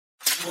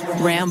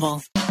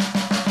Ramble.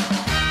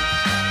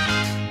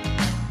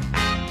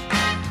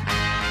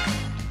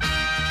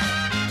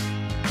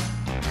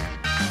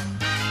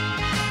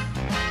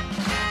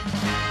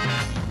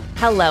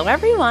 Hello,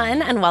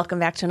 everyone, and welcome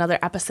back to another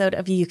episode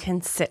of You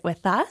Can Sit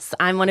With Us.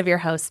 I'm one of your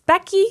hosts,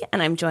 Becky,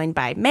 and I'm joined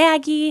by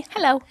Maggie.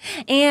 Hello.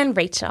 And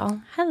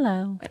Rachel.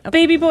 Hello.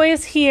 Baby boy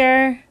is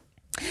here.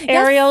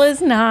 Ariel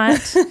is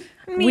not.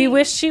 We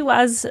wish she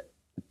was,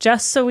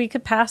 just so we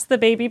could pass the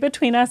baby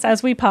between us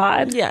as we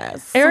pod.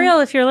 Yes. Ariel,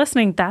 if you're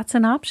listening, that's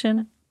an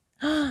option.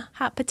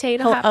 Hot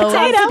potato, He'll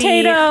hot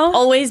potato.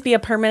 always be a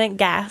permanent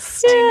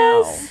guest.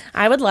 Yes.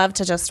 I would love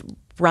to just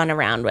run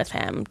around with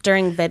him.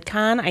 During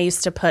VidCon, I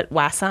used to put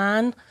Wes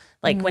on,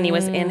 like when he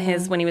was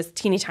when he was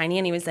teeny tiny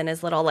and he was in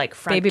his little like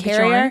front Baby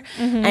carrier.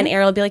 And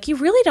Ariel would be like, "You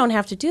really don't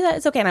have to do that.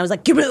 It's okay." And I was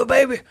like, "Give me the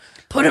baby.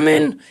 Put him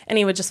in." And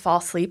he would just fall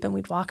asleep and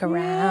we'd walk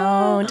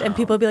around. And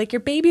people would be like,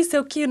 "Your baby's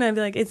so cute." And I'd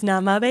be like, "It's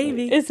not my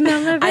baby. It's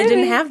not my baby. I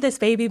didn't have this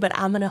baby, but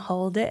I'm going to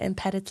hold it and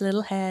pet its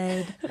little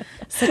head."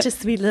 Such a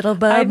sweet little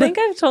bub. I think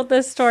I've told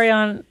this story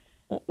on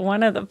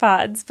one of the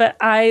pods, but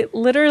I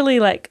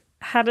literally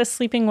had a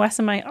sleeping Wes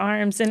in my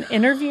arms and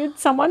interviewed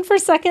someone for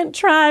second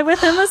try with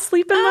him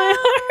asleep in my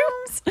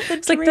arms.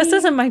 It's like, this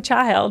isn't my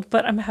child,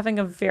 but I'm having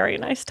a very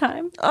nice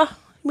time. Oh,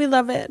 we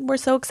love it. We're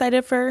so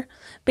excited for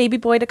baby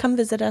boy to come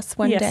visit us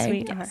one day. Yes,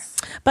 we are.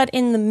 But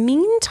in the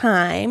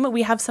meantime,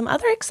 we have some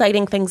other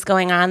exciting things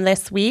going on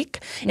this week.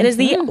 It is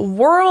the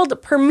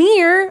world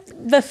premiere.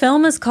 The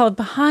film is called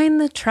Behind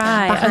the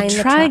Try, Behind a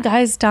the Try Try.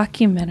 Guys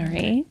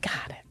documentary.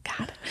 Got it.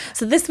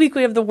 So this week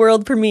we have the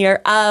world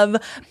premiere of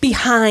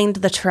Behind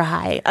the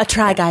Try, a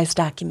Try Guys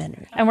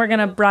documentary. And we're going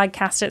to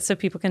broadcast it so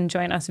people can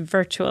join us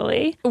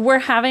virtually. We're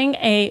having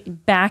a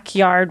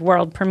backyard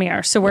world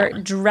premiere. So we're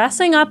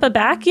dressing up a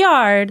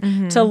backyard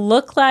to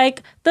look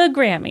like the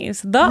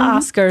Grammys, the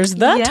Oscars,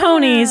 the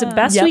Tonys,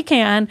 best we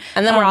can.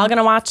 And then we're all going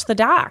to watch the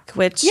doc,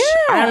 which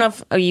I don't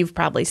know if you've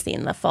probably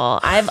seen the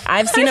full.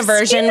 I've seen a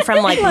version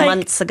from like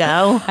months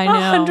ago. I know.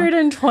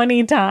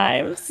 120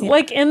 times,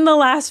 like in the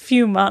last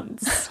few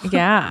months.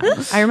 Yeah.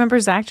 I remember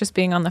Zach just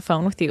being on the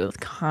phone with you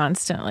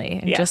constantly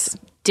and just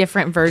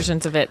different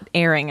versions of it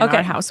airing in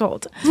our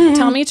household.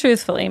 Tell me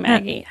truthfully,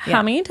 Maggie,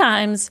 how many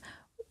times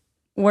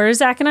were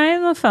Zach and I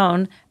on the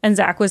phone and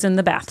Zach was in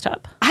the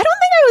bathtub? I don't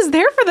think I was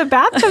there for the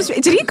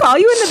bathtub. Did he call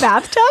you in the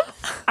bathtub?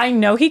 I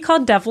know he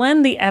called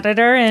Devlin, the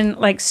editor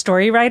and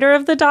story writer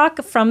of the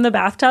doc, from the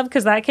bathtub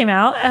because that came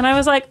out. And I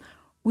was like,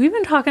 we've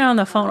been talking on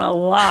the phone a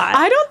lot.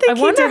 I don't think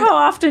I wonder how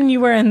often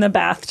you were in the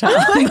bathtub.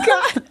 Oh my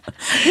God.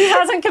 He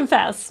hasn't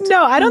confessed.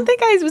 No, I don't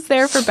think I was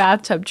there for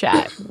bathtub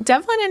chat.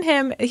 Devlin and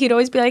him, he'd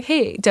always be like,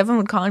 hey, Devlin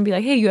would call and be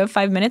like, hey, you have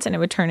 5 minutes, and it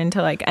would turn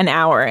into like an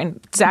hour, and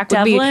Zach would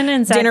Devlin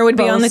and Zach dinner would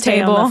be on the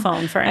stay table. on the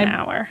phone for an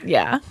hour.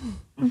 Yeah.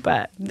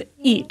 But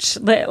Each.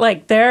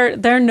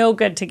 They're no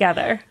good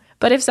together.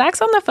 But if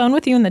Zach's on the phone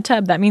with you in the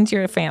tub, that means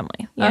you're a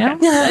family. You know?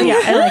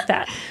 Yeah, I like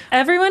that.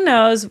 Everyone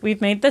knows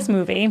we've made this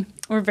movie.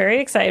 We're very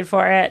excited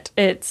for it.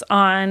 It's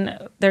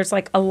on, there's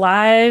a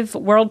live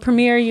world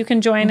premiere you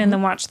can join and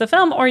then watch the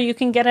film, or you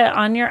can get it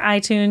on your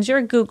iTunes,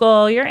 your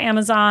Google, your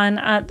Amazon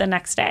the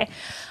next day.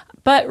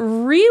 But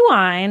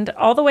rewind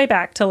all the way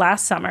back to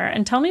last summer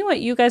and tell me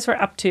what you guys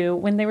were up to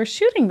when they were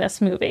shooting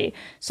this movie.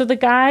 So the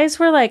guys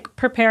were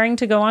preparing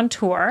to go on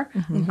tour.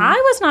 I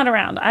was not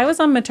around. I was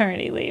on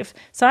maternity leave.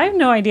 So I have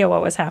no idea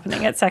what was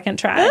happening at Second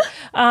Try.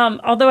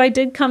 Although I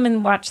did come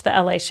and watch the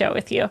LA show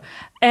with you.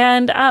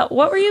 And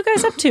what were you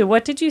guys up to?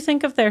 What did you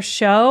think of their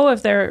show,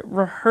 of their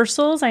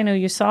rehearsals? I know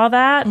you saw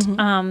that.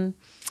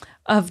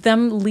 Of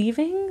them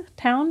leaving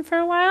town for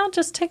a while.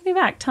 Just take me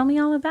back. Tell me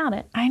all about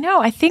it. I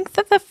know. I think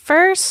that the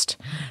first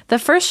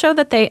show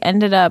that they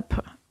ended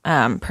up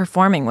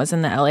performing was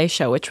in the LA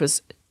show, which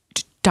was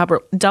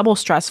double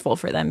stressful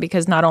for them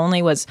because not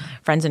only was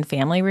friends and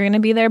family were going to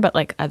be there, but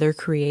other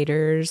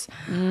creators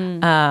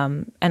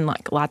and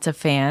lots of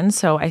fans.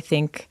 So I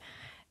think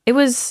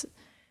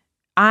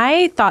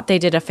I thought they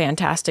did a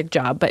fantastic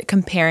job, but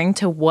comparing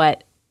to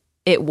what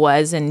it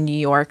was in New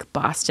York,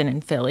 Boston,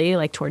 and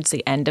Philly, towards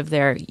the end of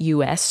their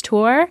U.S.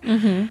 tour.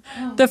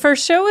 The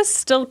first show was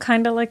still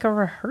kind of like a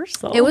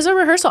rehearsal. It was a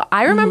rehearsal.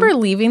 I remember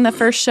leaving the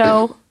first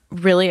show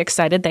really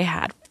excited. They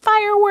had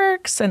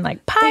fireworks and pyro.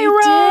 They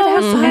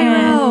did have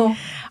pyro. And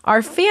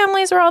our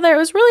families were all there. It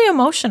was really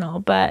emotional,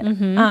 but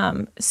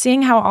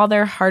seeing how all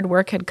their hard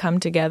work had come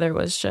together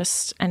was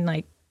just,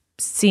 and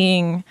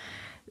seeing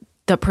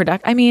the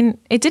product. I mean,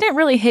 it didn't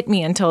really hit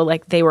me until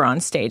they were on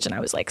stage and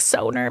I was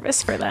so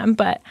nervous for them,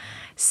 but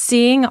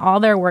seeing all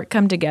their work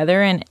come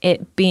together and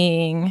it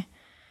being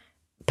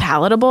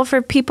palatable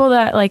for people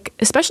that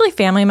especially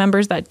family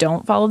members that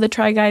don't follow the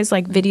Try Guys,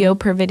 video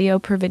per video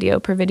per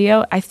video per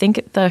video. I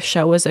think the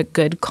show was a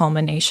good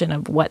culmination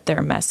of what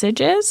their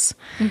message is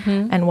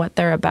and what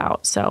they're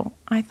about. So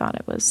I thought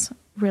it was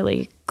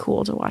really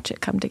cool to watch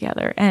it come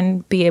together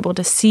and be able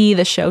to see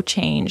the show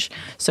change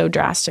so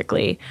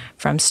drastically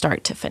from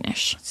start to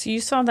finish. So you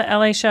saw the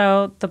LA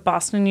show, the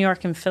Boston, New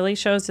York, and Philly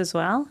shows as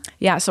well?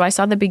 Yeah, so I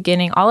saw the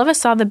beginning. All of us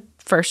saw the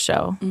first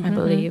show, I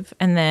believe.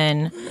 And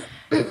then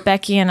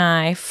Becky and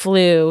I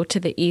flew to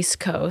the East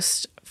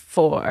Coast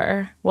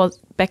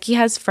Becky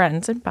has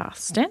friends in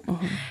Boston.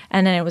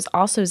 And then it was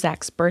also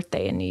Zach's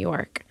birthday in New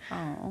York.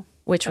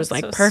 Which was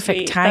like so perfect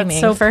sweet. timing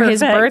That's so for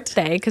his perfect.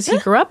 birthday because he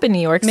grew up in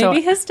New York.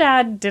 Maybe So his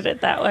dad did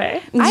it that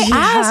way. I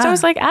asked, I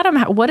was like,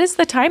 Adam, what is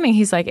the timing?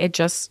 He's like, it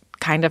just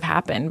kind of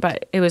happened,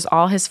 but it was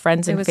all his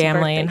friends and was a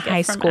family in birthday high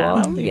gift from school.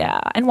 Adam. Yeah.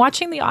 And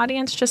watching the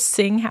audience just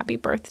sing happy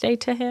birthday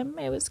to him,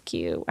 it was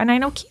cute. And I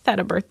know Keith had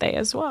a birthday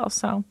as well.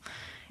 So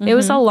it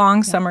was a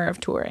long summer of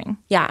touring.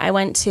 Yeah, I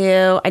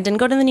didn't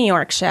go to the New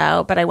York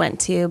show, but I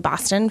went to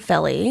Boston,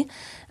 Philly,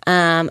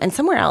 and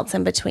somewhere else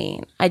in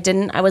between. I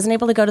wasn't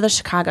able to go to the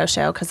Chicago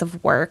show because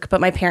of work,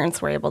 but my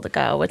parents were able to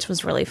go, which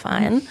was really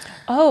fun.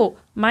 Oh,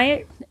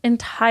 my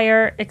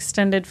entire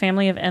extended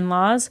family of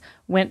in-laws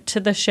went to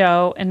the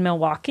show in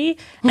Milwaukee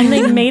and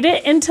they made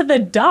it into the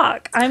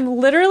doc. I'm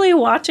literally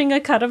watching a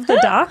cut of the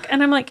doc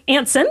and I'm like,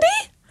 Aunt Cindy?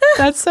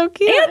 That's so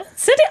cute. Aunt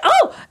Cindy?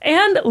 Oh,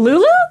 and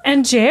Lulu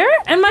and Jer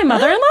and my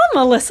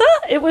mother-in-law, Melissa.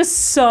 It was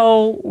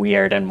so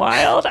weird and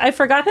wild. I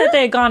forgot that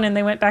they had gone and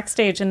they went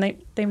backstage and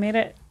they made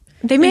it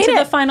into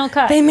the final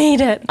cut. They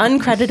made it.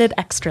 Uncredited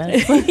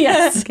extras.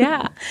 Yes.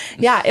 Yeah.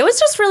 Yeah, it was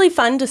just really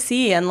fun to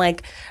see. And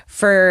like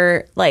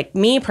for like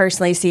me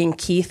personally, seeing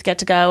Keith get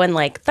to go and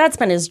like that's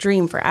been his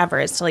dream forever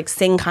is to like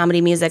sing comedy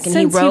music. And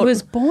Since he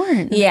was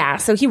born. Yeah,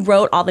 so he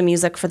wrote all the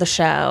music for the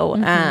show.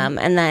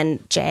 And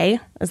then Jay,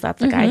 is that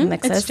the guy who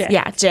mixes? It's Jay.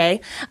 Yeah,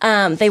 Jay.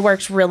 They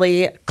worked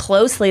really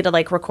closely to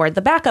like record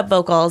the backup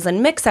vocals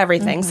and mix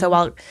everything. So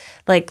while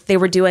like they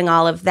were doing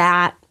all of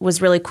that,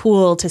 was really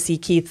cool to see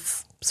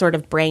Keith's sort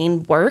of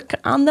brain work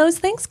on those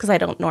things because I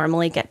don't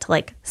normally get to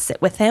like sit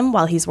with him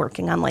while he's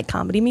working on like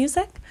comedy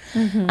music.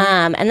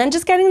 And then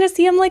just getting to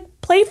see him like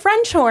play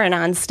French horn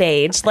on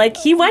stage. Like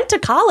he went to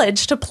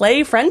college to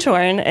play French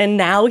horn and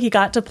now he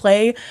got to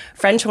play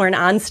French horn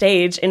on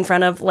stage in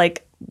front of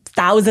like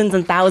thousands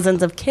and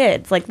thousands of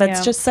kids. Like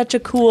that's just such a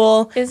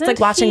cool, it's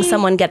like watching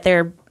someone get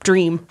their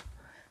dream.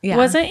 Yeah.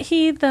 Wasn't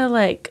he the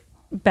like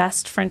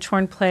best French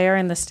horn player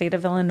in the state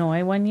of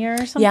Illinois one year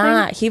or something?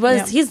 Yeah, he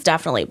was. He's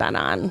definitely been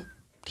on.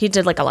 He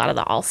did like a lot of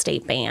the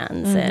all-state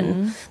bands,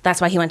 and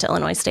that's why he went to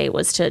Illinois State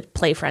was to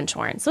play French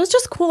horn. So it's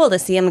just cool to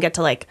see him get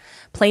to like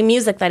play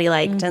music that he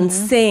liked and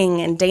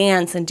sing and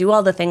dance and do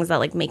all the things that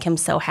like make him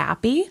so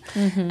happy.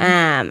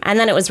 And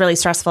then it was really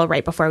stressful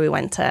right before we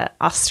went to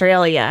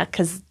Australia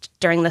because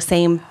during the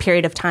same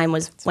period of time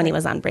was when he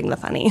was on Bring the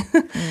Funny.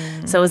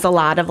 So it was a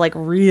lot of like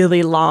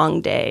really long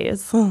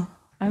days.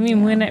 I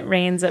mean, when it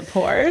rains, it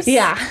pours.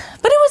 Yeah,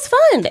 but it was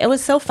fun. It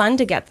was so fun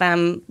to get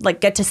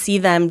to see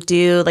them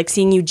do, like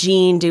seeing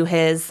Eugene do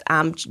his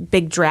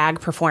big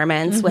drag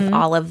performance with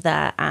all of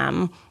the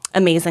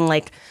amazing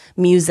like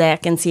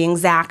music and seeing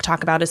Zach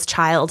talk about his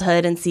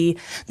childhood and see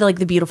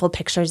the beautiful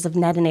pictures of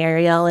Ned and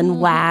Ariel and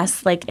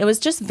Wes. Like it was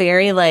just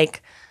very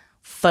like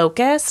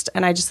focused,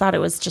 and I just thought it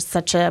was just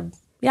such a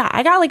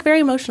I got like very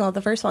emotional at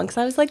the first one because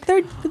I was like,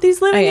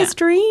 he's living his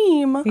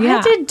dream. Yeah.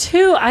 I did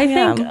too. I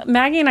think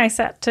Maggie and I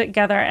sat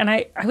together and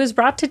I was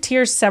brought to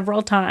tears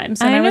several times.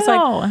 And I was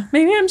like,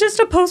 maybe I'm just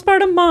a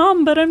postpartum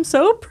mom, but I'm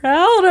so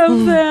proud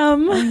of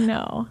them. I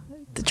know.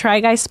 The Try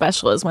Guys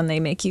special is when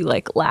they make you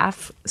like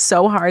laugh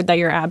so hard that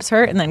your abs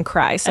hurt and then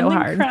cry so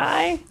hard.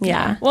 Cry.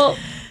 Yeah. Well,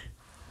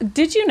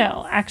 did you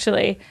know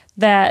actually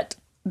that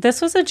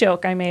this was a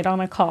joke I made on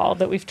a call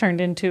that we've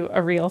turned into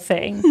a real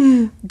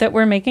thing, that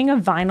we're making a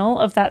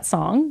vinyl of that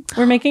song.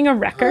 We're making a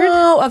record.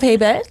 Oh, of Hey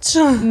Bitch.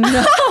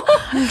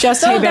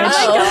 Just Hey That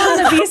Bitch. might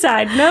go on the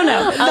B-side. No.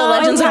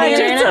 Legends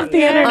of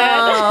the Internet.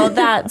 Oh,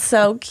 that's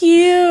so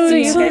cute. So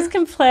you guys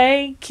can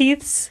play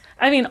Keith's,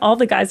 I mean, all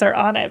the guys are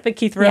on it, but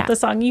Keith wrote the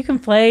song. You can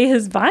play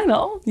his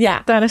vinyl.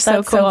 Yeah. That is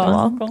so That's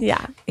cool.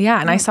 Yeah.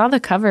 Yeah, and I saw the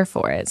cover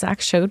for it.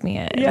 Zach showed me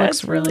it. It Yeah, looks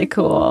it's really really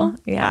cool.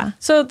 Yeah.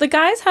 So the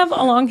guys have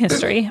a long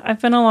history.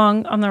 I've been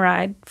along on the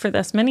ride for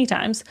this many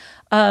times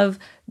of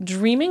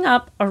dreaming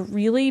up a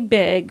really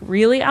big,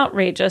 really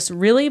outrageous,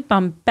 really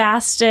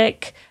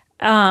bombastic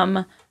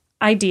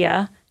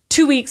idea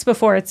 2 weeks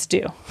before it's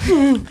due.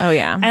 Oh,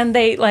 yeah. And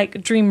they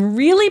like dream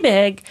really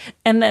big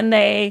and then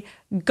they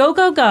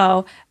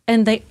go,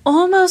 and they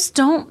almost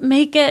don't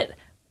make it,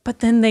 but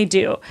then they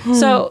do.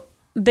 So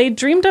they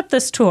dreamed up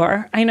this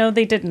tour. I know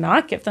they did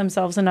not give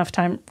themselves enough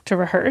time to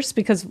rehearse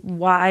because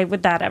why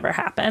would that ever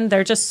happen?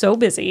 They're just so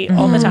busy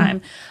all the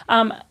time.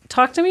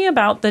 Talk to me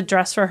about the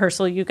dress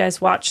rehearsal you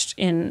guys watched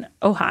in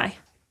Ojai.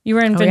 You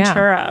were in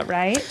Ventura,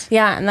 right?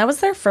 Yeah, and that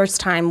was their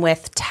first time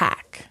with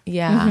tech.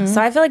 Yeah.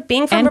 So I feel like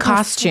being from And a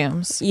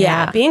costumes.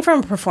 being from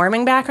a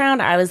performing background,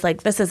 I was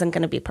like, this isn't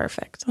going to be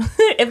perfect.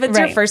 If it's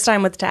your Right. first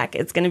time with tech,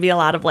 it's going to be a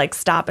lot of like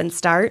stop and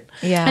start.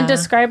 Yeah. And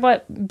describe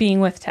what being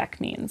with tech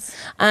means.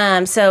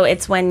 So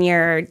it's when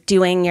you're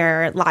doing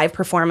your live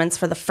performance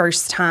for the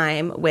first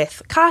time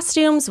with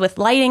costumes, with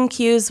lighting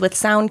cues, with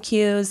sound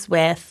cues,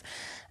 with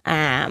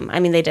I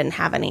mean, they didn't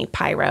have any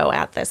pyro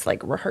at this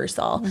like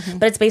rehearsal,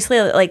 but it's basically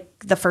like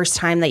the first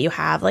time that you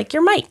have like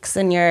your mics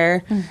and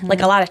your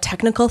like a lot of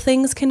technical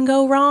things can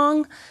go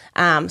wrong.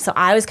 So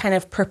I was kind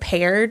of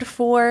prepared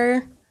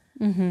for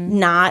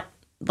not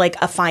like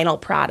a final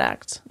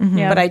product.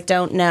 Yeah. But I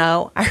don't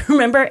know. I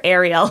remember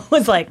Ariel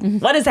was like,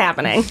 what is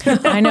happening?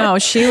 I know.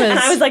 She was. And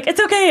I was like, it's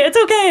okay. It's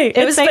okay.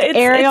 It was like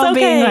Ariel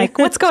being like,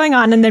 what's going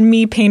on? And then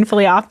me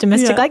painfully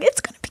optimistic, like,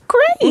 it's going to be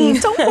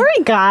great. Don't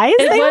worry, guys.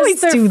 They always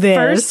their do this.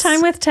 first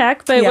time with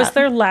tech, but it Yeah. was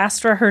their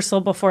last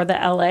rehearsal before the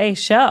LA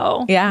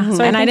show. Yeah.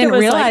 So And I think didn't it was,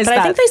 realize But that.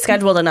 I think they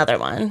scheduled another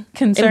one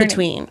Concerning- in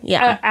between.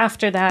 Yeah.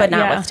 After that, but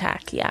not yeah. with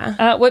tech.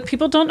 Yeah. What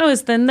people don't know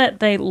is then that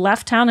they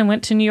left town and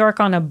went to New York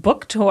on a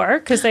book tour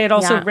because they had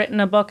also Yeah. written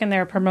a book and they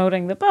were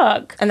promoting the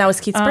book. And that was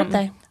Keith's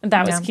birthday.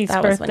 That was Keith's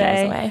that was when he was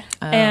birthday. away.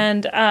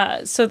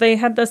 And so they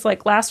had this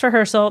like last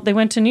rehearsal. They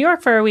went to New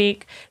York for a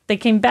week. They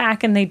came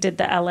back and they did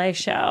the LA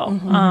show.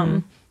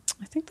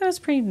 I think that was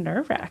pretty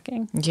nerve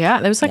wracking. Yeah,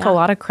 there was like a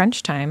lot of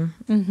crunch time.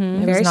 Mm-hmm.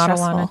 There Very was not a lot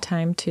stressful. of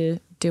time to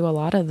do a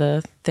lot of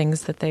the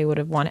things that they would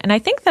have wanted. And I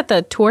think that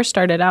the tour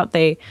started out,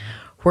 they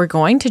were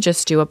going to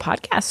just do a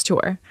podcast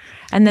tour.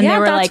 And then Yeah, they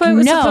were that's like, what it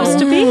was no, supposed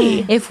to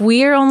be. if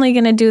we're only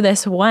going to do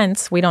this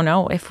once, we don't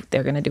know if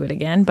they're going to do it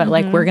again, but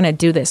like we're going to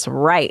do this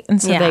right.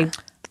 And so Yeah. they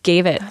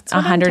gave it What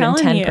I'm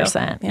telling you.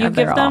 110%. You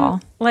give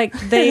them like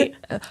they,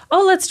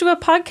 let's do a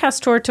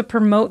podcast tour to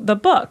promote the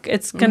book.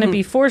 It's going to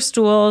be 4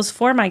 stools,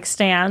 4 mic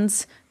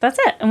stands. That's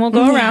it. And we'll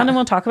go around and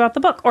we'll talk about the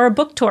book, or a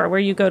book tour where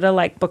you go to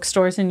like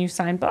bookstores and you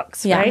sign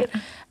books, Yeah. right?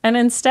 And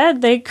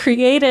instead they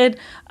created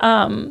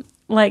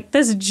like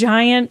this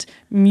giant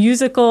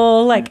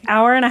musical, like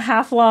hour and a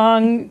half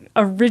long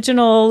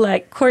original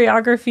like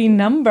choreography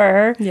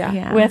number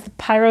Yeah. with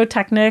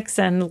pyrotechnics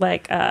and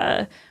like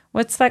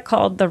what's that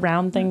called? The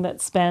round thing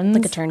that spins.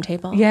 Like a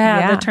turntable. Yeah,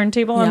 Yeah. the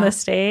turntable on the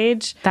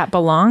stage. That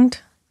belonged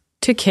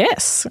to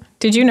Kiss.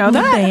 Did you know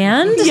that?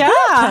 Band? Yeah.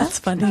 That's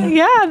funny.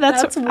 Yeah,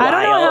 that's I don't know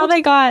how wild.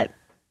 they got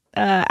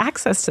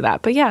access to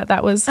that, but yeah,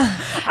 that was.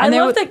 I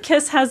love that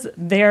Kiss has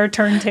their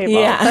turntable.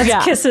 Yeah. That's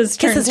Yeah. Kiss's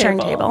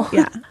turntable.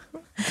 Yeah.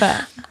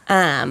 But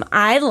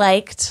I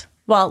liked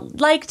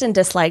and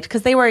disliked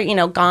because they were,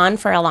 gone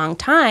for a long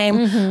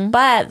time.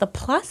 But the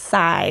plus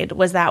side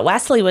was that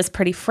Wesley was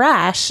pretty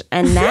fresh,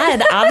 and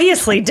Ned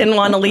obviously didn't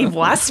want to leave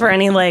Wes for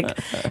any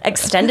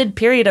extended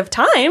period of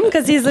time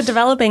because he's a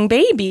developing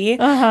baby.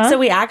 So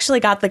we actually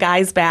got the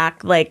guys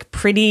back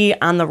pretty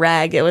on the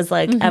reg. It was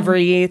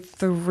every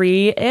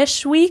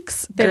 3-ish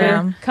weeks. They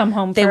would come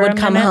home. They for would a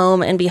come minute.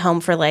 home and be home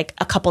for a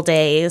couple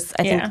days.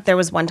 I Yeah. think there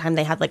was one time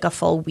they had a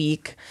full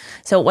week.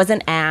 So it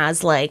wasn't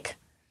as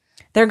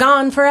they're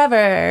gone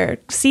forever.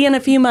 See you in a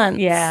few months.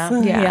 Yeah,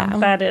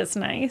 that is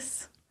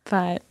nice.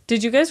 but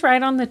Did you guys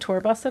ride on the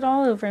tour bus at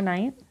all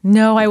overnight?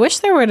 no, I wish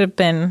there would have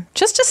been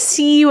just to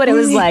see what it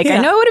was like. I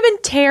know it would have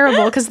been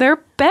terrible because their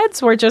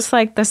beds were just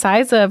like the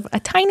size of a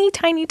tiny,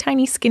 tiny,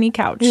 tiny, skinny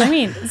couch. I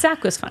mean,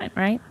 Zach was fine,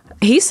 right?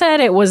 He said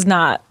it was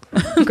not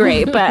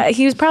great, but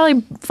he was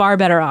probably far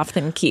better off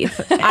than Keith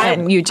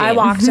and Eugene. I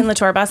walked in the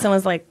tour bus and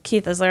was like,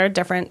 Keith, is there a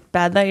different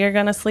bed that you're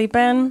going to sleep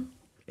in?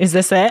 Is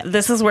this it?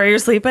 This is where you're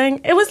sleeping?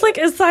 It was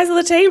the size of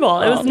the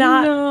table. It was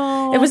not.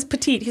 no. It was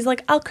petite. He's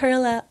like, I'll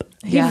curl up.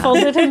 He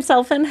folded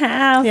himself in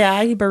half.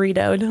 Yeah, he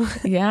burritoed.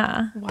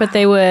 Yeah. But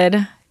they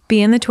would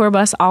be in the tour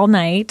bus all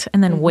night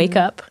and then wake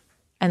up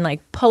and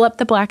pull up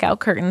the blackout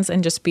curtains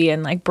and just be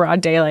in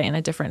broad daylight in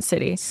a different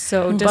city.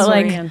 So But,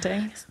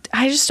 disorienting.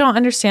 I just don't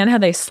understand how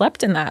they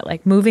slept in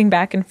that, moving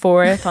back and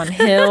forth on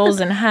hills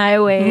and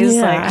highways.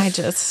 Yeah.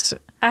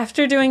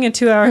 After doing a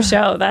 2-hour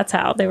show, that's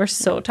how. They were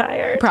so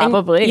tired.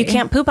 Probably. You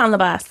can't poop on the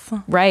bus.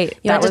 Right.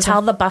 You had to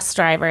tell the bus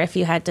driver if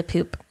you had to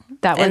poop.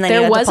 that was, and then you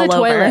there had to was a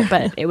pull over. toilet,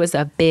 but it was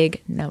a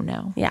big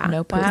no. Yeah.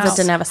 No poop. Wow. It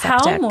didn't have a How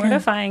septic.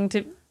 mortifying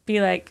to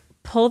be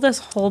pull this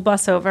whole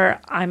bus over.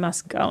 I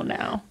must go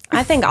now.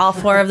 I think all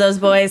 4 of those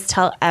boys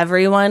tell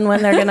everyone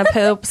when they're going to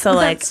poop. So,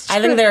 I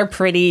think they're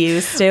pretty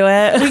used to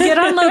it. We get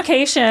on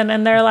location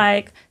and they're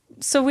like,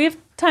 so we have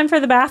time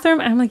for the bathroom?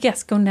 And I'm like,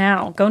 yes, go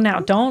now. Go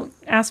now. Don't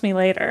ask me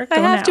later. Go I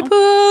have now.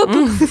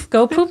 to poop.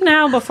 Go poop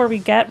now before we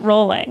get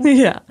rolling.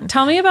 Yeah.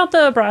 Tell me about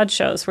the abroad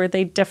shows. Were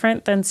they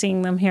different than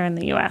seeing them here in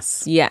the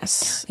U.S.?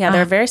 Yes. Yeah,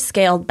 they're very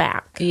scaled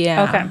back.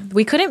 Yeah. Okay.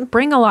 We couldn't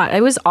bring a lot.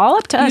 It was all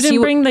up to You us.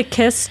 didn't bring the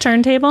Kiss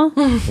turntable?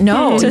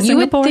 No, to you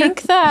would Singapore?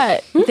 think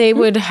that they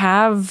would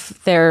have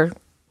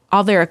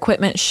all their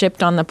equipment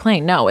shipped on the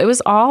plane. No, it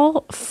was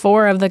all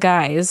 4 of the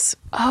guys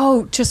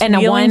Oh, just and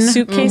wheeling one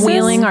suitcases?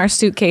 wheeling our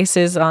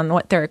suitcases on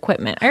what their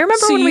equipment. I remember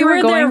So when we you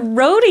were their going.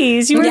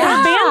 roadies. You were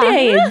Yeah. their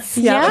Band-Aids.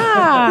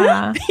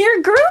 Yeah.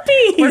 You're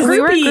groupies. We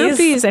were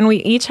groupies, and we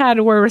each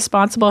were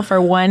responsible for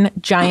one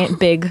giant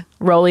big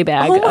rolly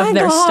bag Oh my of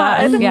their God.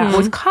 stuff. Yeah,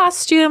 with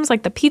costumes,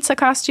 the pizza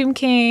costume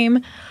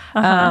came.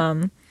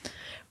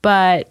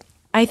 But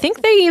I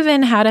think they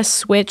even had a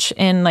switch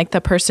in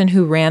the person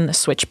who ran the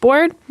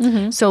switchboard.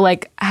 So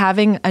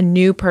having a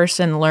new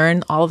person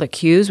learn all the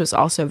cues was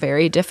also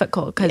very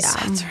difficult because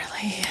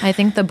I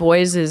think the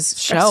boys'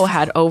 show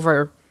had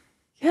over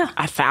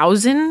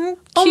 1,000 cues.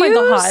 Oh my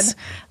God.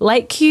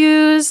 Light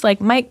cues,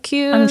 mic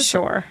cues. I'm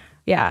sure.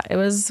 Yeah, it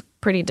was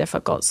pretty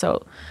difficult.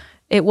 So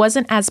it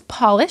wasn't as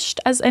polished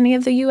as any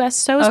of the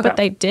U.S. shows, Okay. but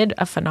they did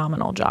a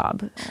phenomenal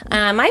job.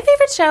 My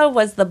favorite show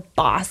was the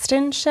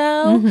Boston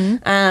show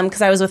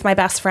because I was with my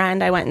best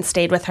friend. I went and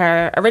stayed with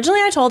her. Originally,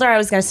 I told her I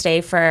was going to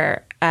stay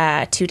for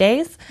 2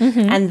 days,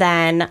 and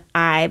then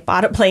I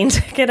bought a plane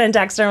ticket and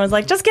texted her and was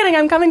like, "Just kidding,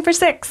 I'm coming for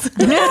 6."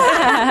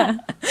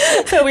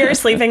 So we were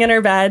sleeping in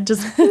her bed,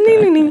 just.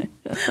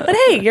 But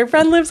hey, your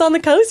friend lives on the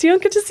coast. You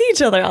don't get to see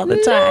each other all the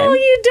time. No,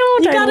 you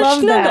don't. You I gotta love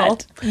snuggle.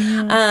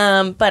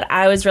 that. But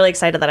I was really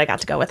excited that I got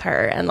to go with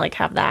her and like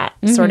have that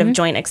sort of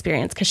joint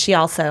experience because she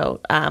also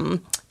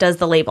does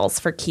the labels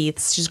for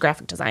Keith's. She's a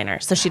graphic designer,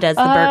 so she does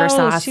the burger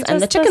sauce she and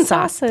does the chicken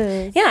sauce.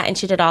 sauces. Yeah, and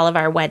she did all of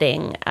our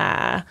wedding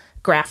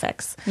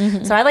graphics.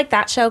 So I like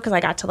that show because I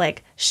got to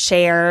like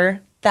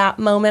share that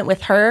moment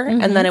with her,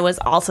 and then it was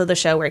also the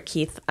show where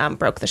Keith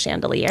broke the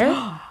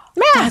chandelier.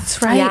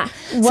 That's right. Yeah.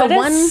 What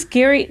a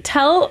scary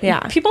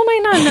people might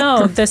not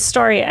know this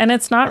story, and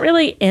it's not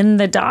really in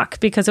the doc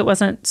because it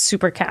wasn't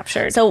super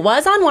captured. So it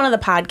was on one of the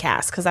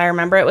podcasts because I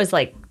remember it was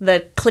like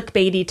the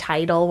clickbaity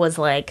title was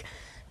like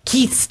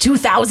Keith's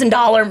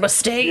 $2,000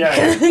 mistake.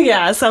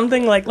 Yeah,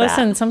 something like that.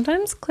 Listen,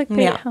 sometimes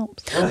clickbait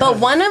helps. But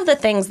one of the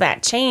things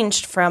that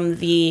changed from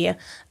the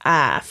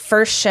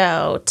first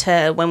show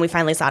to when we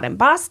finally saw it in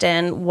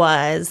Boston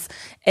was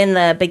in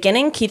the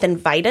beginning, Keith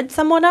invited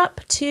someone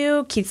up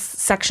to Keith's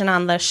section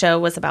on the show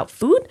was about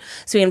food.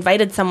 So he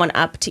invited someone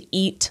up to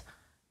eat.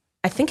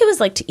 I think it was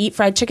like to eat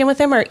fried chicken with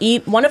him or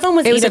eat. One of them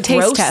was It was eat a taste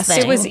gross test. thing.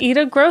 It was eat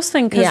a gross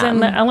thing because Yeah. in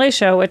the LA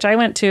show, which I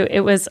went to,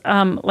 it was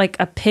like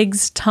a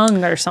pig's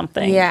tongue or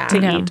something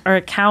to eat, or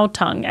a cow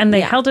tongue, and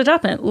they held it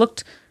up and it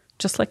looked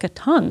just like a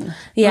tongue.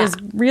 Yeah. It was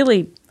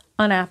really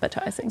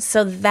unappetizing.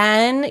 So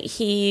then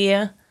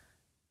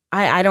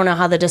I don't know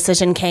how the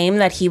decision came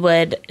that he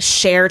would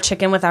share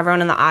chicken with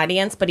everyone in the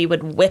audience, but he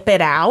would whip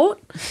it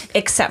out,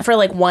 except for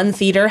like one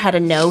theater had a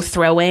no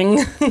throwing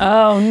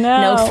Oh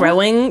no! no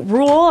throwing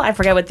rule. I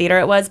forget what theater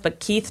it was, but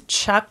Keith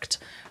chucked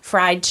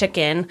fried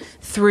chicken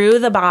through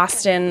the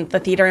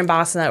theater in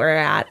Boston that we were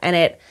at, and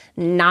it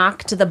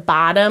knocked the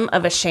bottom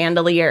of a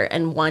chandelier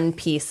and one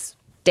piece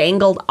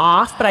dangled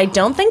off, but I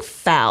don't think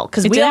fell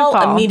because we didn't all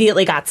fall.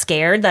 immediately got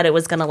scared that it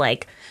was going to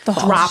like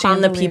drop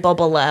on the people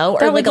below or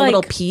That like would, a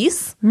little like,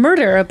 piece.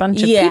 Murder a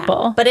bunch of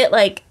people. But it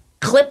like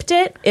clipped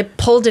it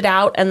pulled it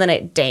out, and then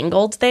it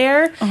dangled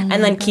there.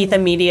 And then Keith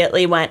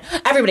immediately went,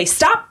 "Everybody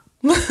stop."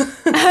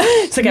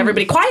 It's like,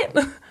 "Everybody quiet.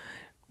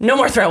 No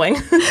more throwing.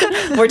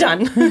 We're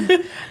done."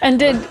 And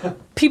did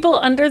people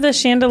under the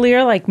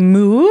chandelier like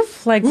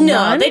move? Like No,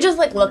 run? they just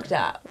like looked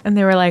up. And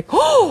they were like,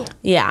 oh,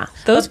 Yeah.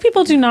 Those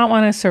people do not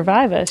want to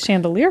survive a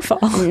chandelier fall.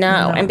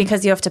 No. And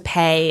because you have to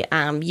pay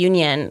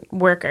union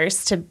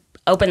workers to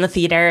open the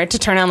theater, to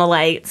turn on the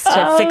lights,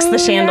 to fix the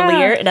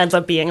chandelier, it ends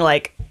up being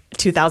like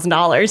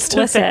 $2,000 to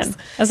Listen, fix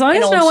as long an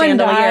as old no one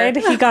chandelier. died,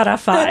 he got a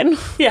fine.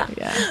 Yeah.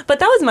 But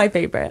that was my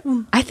favorite.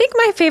 I think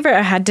my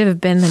favorite had to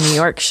have been the New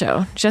York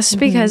show, just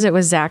because it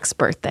was Zach's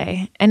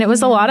birthday. And it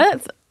was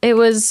it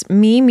was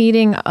me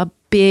meeting a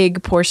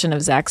big portion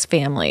of Zach's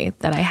family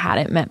that I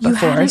hadn't met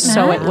before.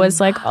 So it was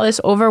like all this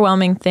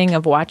overwhelming thing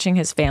of watching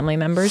his family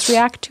members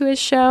react to his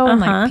show and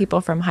like people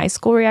from high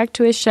school react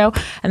to his show.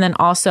 And then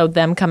also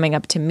them coming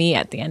up to me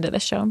at the end of the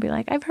show and be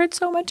like, "I've heard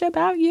so much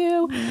about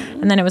you."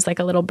 And then it was like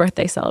a little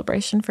birthday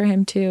celebration for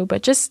him too.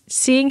 But just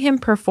seeing him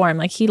perform,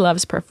 like he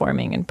loves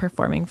performing, and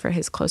performing for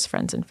his close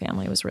friends and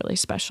family was really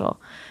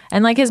special.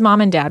 And like his mom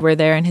and dad were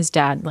there, and his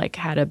dad like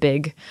had a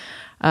big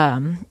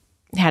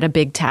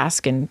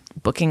task in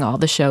booking all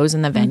the shows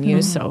and the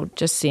venues. So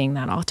just seeing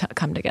that all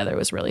come together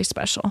was really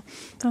special.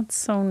 That's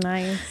so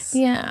nice.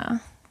 Yeah.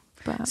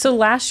 So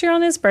last year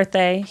on his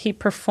birthday, he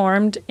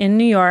performed in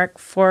New York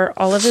for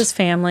all of his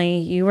family.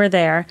 You were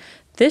there.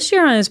 This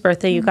year on his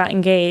birthday, you got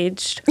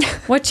engaged.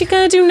 What you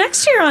gonna do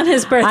next year on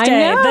his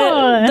birthday? I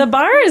know. The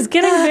bar is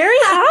getting very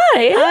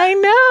high. I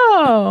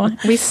know.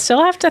 We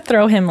still have to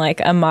throw him like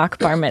a mock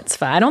bar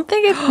mitzvah. I don't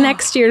think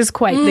next year's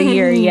quite the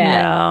year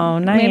yet. No,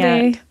 not Maybe,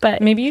 yet.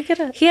 but Maybe you get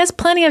a. he has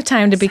plenty of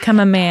time to become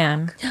a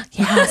man.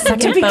 Yeah,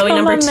 second become Bowie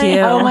number a 2. man.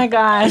 Oh my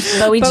gosh.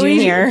 Bowie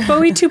Jr.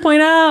 Bowie 2.0.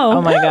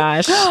 Oh my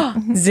gosh.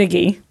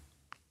 Ziggy.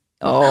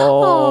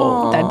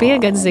 Oh, that'd be a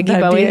good Ziggy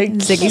That'd be Bowie, a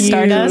Ziggy cute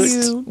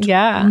Stardust.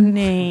 Yeah.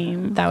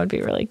 Name. That would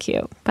be really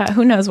cute. But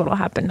who knows what'll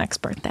happen next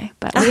birthday.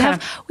 But we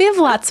have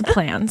lots of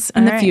plans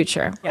in the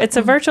future. It's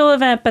a virtual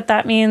event, but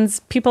that means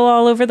people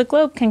all over the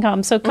globe can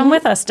come. So come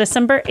with us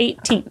December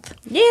 18th.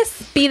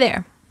 Yes. Be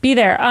there. Be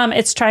there.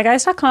 It's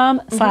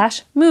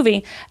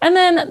tryguys.com/movie. And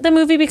then the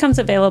movie becomes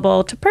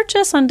available to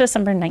purchase on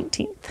December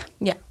 19th.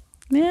 Yeah.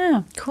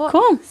 Yeah.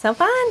 Cool. So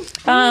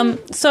fun.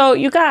 So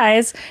you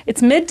guys,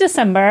 it's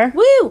mid-December.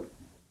 Woo.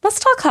 Let's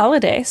talk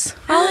holidays.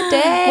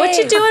 Holiday. What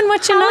you doing,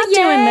 what you not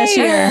doing this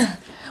year?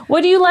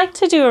 What do you like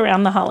to do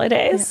around the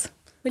holidays?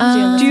 Do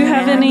you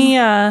have any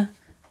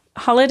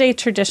holiday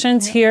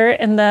traditions here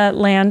in the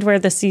land where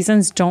the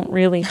seasons don't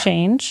really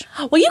change?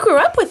 Well, you grew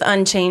up with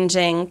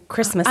unchanging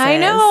Christmases. I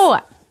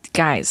know.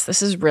 Guys,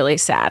 this is really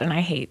sad, and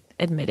I hate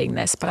admitting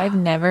this, but I've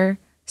never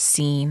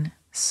seen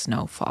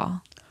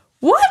snowfall.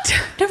 What?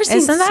 Never seen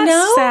Isn't that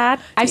snow? sad?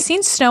 I've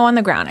seen snow on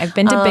the ground. I've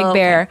been to Big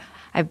Bear.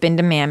 I've been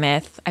to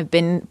Mammoth. I've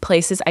been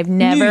places I've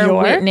never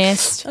York?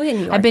 witnessed. Oh, yeah, New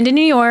York. I've been to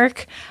New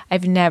York.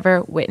 I've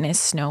never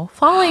witnessed snow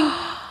falling.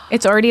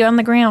 It's already on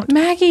the ground.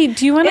 Maggie,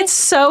 do you want It's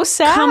to so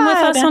sad. come with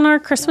us on our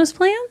Christmas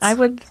plans? I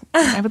would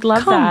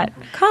love that.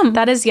 Come.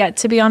 That is yet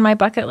to be on my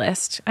bucket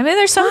list. I mean,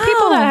 there's some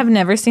people that have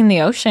never seen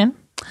the ocean.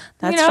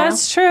 That's You know, true.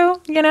 That's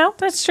true. You know?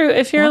 That's true.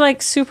 If you're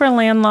like super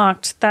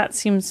landlocked, that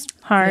seems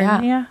hard.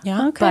 Yeah.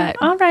 Yeah. Okay. But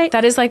all right.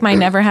 that is like my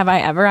never have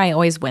I ever. I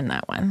always win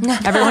that one.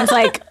 Everyone's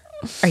like,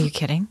 are you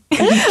kidding?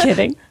 Are you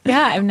kidding?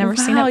 Yeah, I've never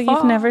seen it fall.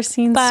 You've never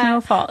seen But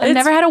snowfall. I've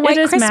never had a white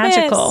It is Christmas.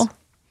 magical.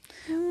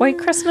 White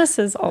Christmas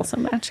is also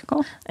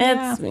magical.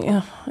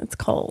 It's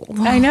cold.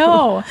 I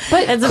know.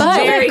 But It's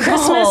very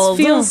Christmas cold.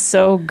 feels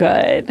so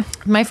good.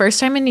 my first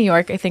time in New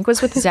York, I think,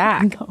 was with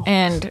Zach.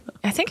 And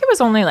I think it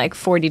was only like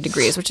 40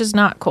 degrees, which is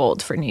not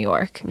cold for New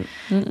York.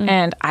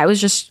 And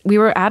we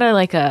were at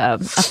a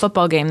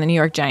football game the New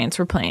York Giants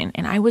were playing.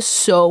 And I was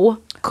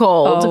so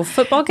cold. Oh,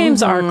 football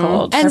games are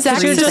cold. And They're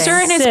Zach's freezing. sister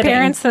and his Sitting.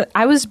 parents,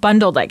 I was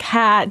bundled like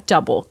hat,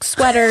 double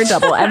sweater,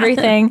 double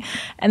everything.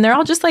 And they're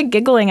all just like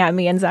giggling at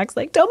me. And Zach's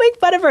like, don't make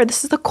fun of her.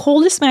 This is the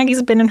coldest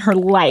Maggie's been in her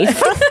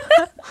life.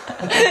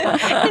 In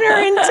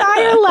her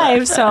entire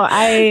life. So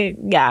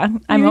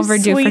I'm You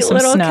overdue for sweet some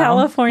little snow.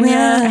 California.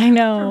 I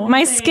know.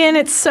 My skin,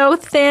 it's so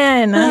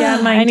thin. Yeah,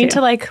 mine I need too.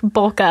 to like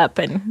bulk up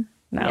and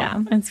No,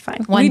 yeah. it's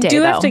fine. One we day,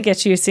 do have though. to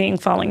get you seeing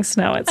falling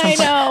snow at some I point.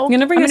 know. I'm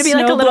gonna bring I'm a gonna be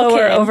like a snow little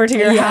blower kid. over to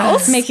your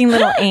house. making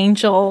little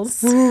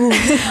angels.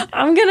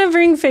 I'm gonna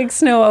bring fake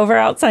snow over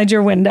outside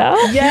your window.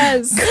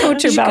 Yes. Go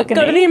to your balcony.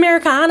 Go to the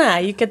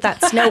Americana. You get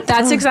that snow.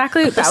 That's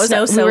exactly that was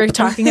snow we were soap.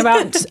 talking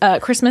about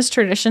Christmas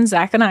traditions.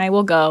 Zach and I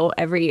will go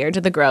every year to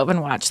the Grove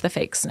and watch the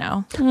fake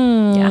snow.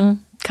 Yeah,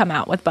 come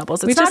out with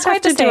bubbles. It's we not just quite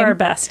have to the do same. our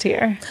best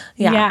here.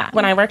 Yeah.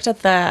 When I worked at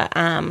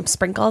the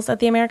sprinkles at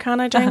the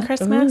Americana during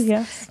Christmas, Ooh,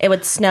 yes. it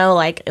would snow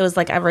it was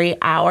like every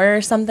hour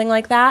or something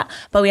like that.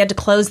 But we had to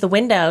close the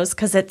windows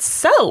because it's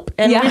soap,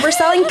 and Yeah. we were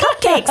selling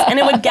cupcakes, and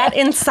it would get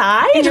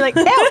inside. And you're like,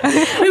 no.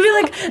 We'd be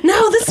like,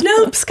 no, the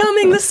Snope's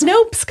coming. The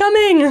Snope's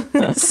coming.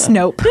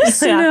 Snope.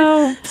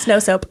 Snow. Snow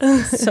soap.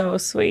 So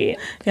sweet.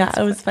 Yeah,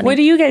 it was funny. What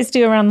do you guys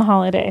do around the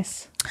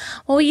holidays?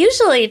 Well, we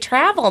usually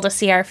travel to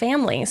see our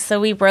families. So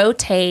we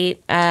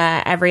rotate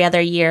every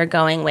other year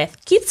going with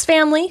Keith's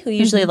family, who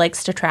usually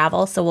likes to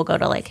travel. So we'll go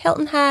to like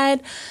Hilton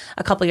Head.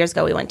 A couple years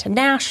ago, we went to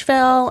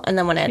Nashville. And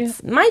then when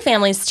it's my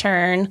family's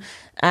turn,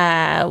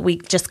 we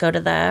just go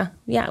to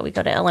we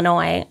go to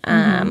Illinois.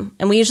 And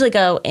we usually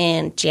go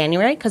in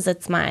January because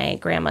it's my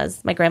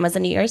grandma's a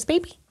New Year's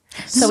baby.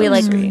 So we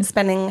like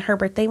spending her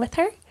birthday with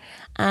her.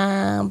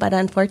 But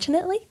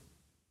unfortunately,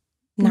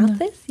 not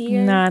this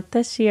year. Not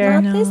this year.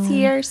 Not this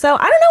year. So I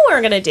don't know what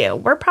we're going to do.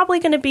 We're probably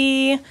going to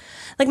be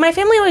like my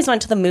family always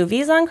went to the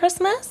movies on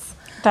Christmas.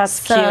 That's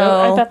So- cute.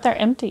 I bet they're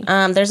empty.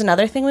 There's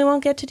another thing we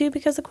won't get to do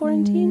because of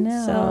quarantine.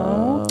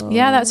 So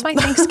Yeah, that's my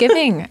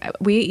Thanksgiving.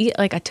 We eat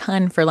like a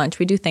ton for lunch.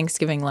 We do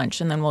Thanksgiving lunch,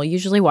 and then we'll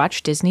usually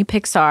watch Disney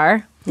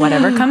Pixar,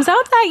 whatever comes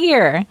out that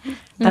year.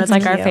 That's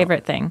like our cute.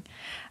 favorite thing.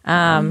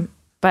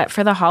 But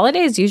for the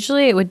holidays,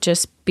 usually it would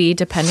just be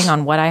depending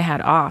on what I had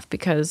off,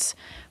 because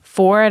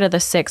 4 out of the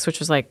 6, which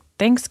was like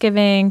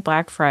Thanksgiving,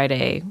 Black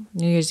Friday,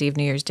 New Year's Eve,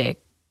 New Year's Day,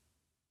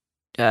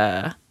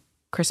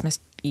 Christmas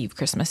Eve,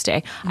 Christmas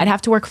Day, I'd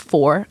have to work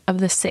 4 of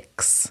the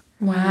 6.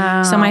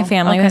 Wow. So my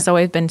family has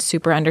always been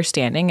super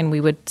understanding, and we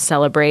would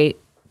celebrate.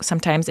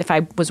 Sometimes if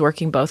I was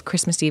working both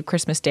Christmas Eve,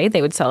 Christmas Day,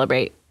 they would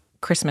celebrate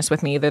Christmas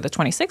with me either the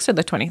 26th or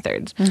the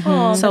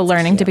 23rd. So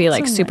learning to be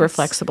like super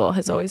flexible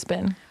has always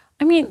been.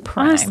 I mean,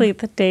 honestly,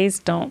 the days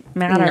don't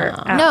matter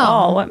at No.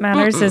 all. What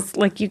matters is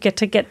like you get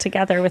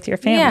together with your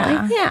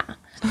family. yeah.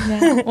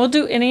 Well,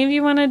 do any of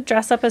you want to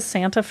dress up as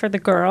Santa for the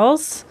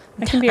girls?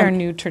 That can be our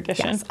new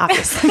tradition. Yes,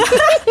 obviously.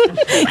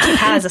 Keith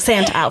has a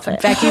Santa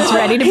outfit. Becky's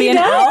ready to be an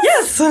elf.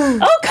 Yes.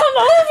 Oh, come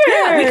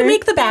over! Yeah, we can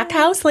make the back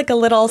house like a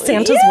little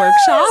Santa's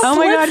workshop. Oh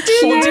my God,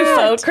 We'll do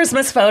cute.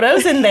 Christmas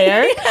photos in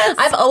there.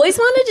 I've always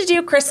wanted to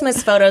do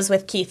Christmas photos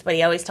with Keith, but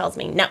he always tells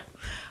me no.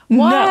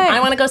 What? I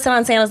want to go sit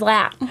on Santa's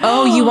lap.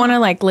 Oh, you want to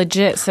like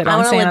legit sit I on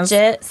want to Santa's?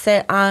 legit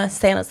sit on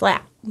Santa's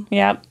lap.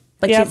 Yep.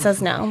 But Yep. Keith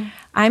says no.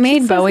 I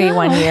made Bowie no.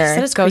 one He year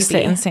said it's go creepy.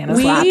 sit in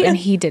Santa's lap, and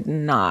he did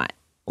not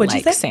What'd you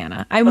like say?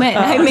 Santa.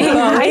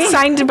 I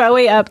signed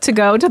Bowie up to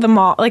go to the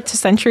mall, like to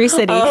Century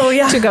City,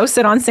 to go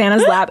sit on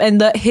Santa's lap,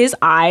 and his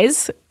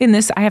eyes in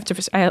this.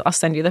 I'll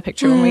send you the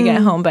picture when we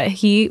get home. But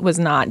he was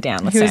not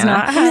down with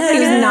Santa. He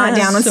was not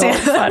down with So Santa.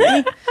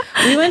 funny.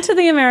 We went to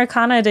the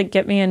Americana to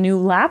get me a new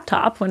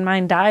laptop when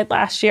mine died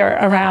last year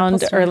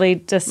around early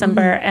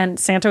December, and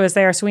Santa was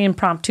there, so we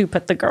impromptu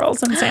put the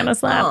girls in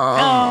Santa's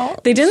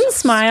lap. They didn't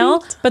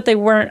smile, but they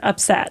weren't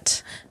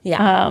upset.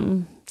 Yeah.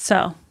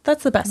 So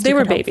That's the best they you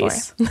were could hope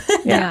babies. for.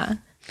 Yeah.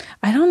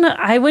 I don't know.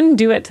 I wouldn't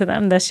do it to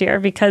them this year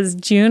because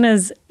June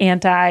is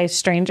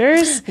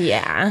anti-strangers.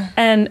 Yeah.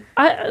 And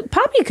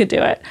Poppy could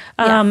do it.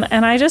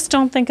 And I just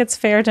don't think it's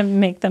fair to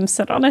make them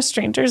sit on a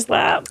stranger's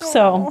lap.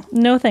 So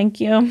no, thank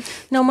you.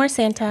 No more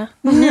Santa.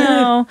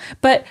 No.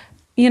 But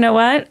you know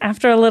what?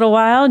 After a little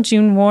while,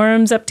 June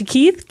warms up to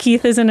Keith.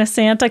 Keith is in a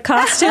Santa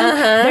costume.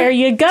 There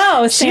you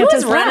go. She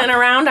was running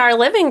around our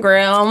living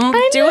room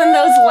doing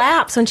those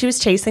laps when she was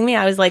chasing me.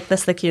 I was like,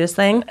 this is the cutest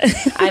thing.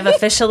 I've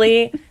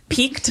officially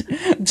peaked.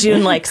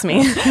 June likes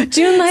me.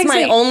 June likes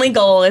my me. only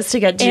goal is to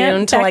get June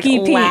Aunt to Becky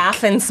like peak.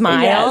 laugh and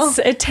smile. Yes,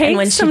 it And takes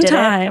when she some did it-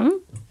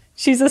 time.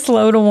 She's a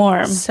slow to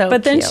warm.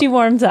 But then cute. she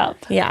warms up.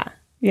 Yeah.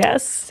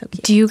 Yes.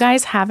 Do you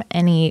guys have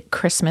any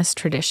Christmas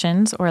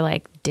traditions or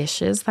like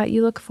dishes that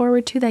you look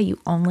forward to that you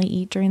only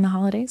eat during the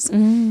holidays?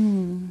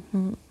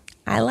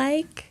 I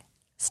like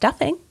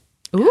stuffing.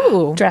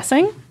 Ooh.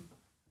 Dressing?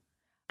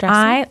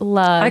 I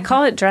love. I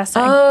call it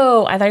dressing.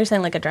 Oh, I thought you were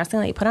saying like a dressing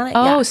that you put on it.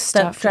 Oh, The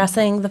stuffing.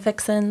 dressing, the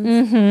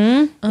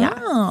fixins. Yeah.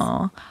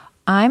 Oh.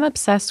 I'm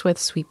obsessed with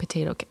sweet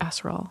potato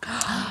casserole.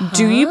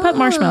 Do you put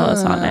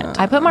marshmallows on it?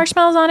 I put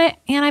marshmallows on it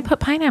and I put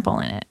pineapple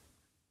in it.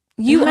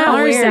 You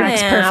are weird.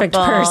 Zach's perfect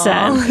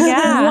Pineapple. person.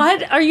 Yeah.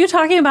 What are you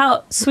talking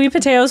about? Sweet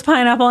potatoes,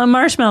 pineapple, and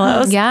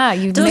marshmallows. Yeah,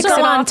 you Those mix are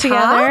it on all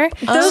together.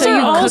 Those So are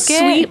you all cook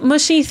sweet, it.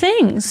 mushy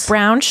things.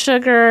 Brown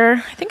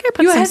sugar. I think I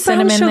put You some had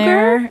brown cinnamon sugar?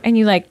 there, and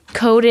you like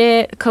coat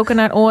it,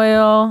 coconut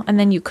oil, and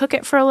then you cook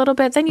it for a little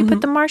bit. Then you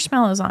put the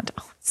marshmallows on.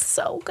 Oh, it's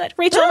so good,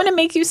 Rachel. I'm gonna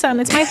make you some.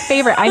 It's my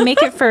favorite. I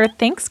make it for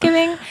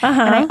Thanksgiving,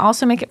 and I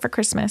also make it for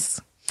Christmas.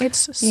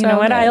 It's so You know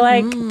what good. I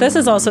like? This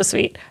is also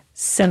sweet.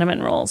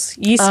 Cinnamon rolls.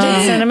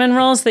 Yeasted cinnamon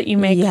rolls that you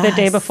make the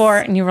day before,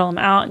 and you roll them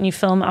out and you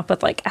fill them up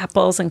with like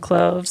apples and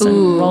cloves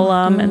and roll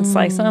them and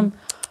slice them.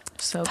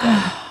 So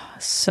good.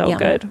 So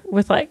good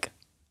with like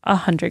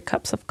 100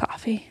 cups of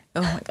coffee.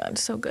 Oh my god,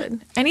 so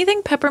good.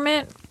 Anything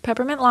peppermint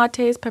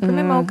lattes,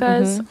 peppermint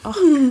mochas.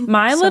 Oh,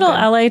 My little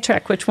LA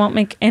trick, which won't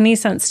make any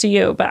sense to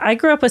you, but I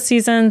grew up with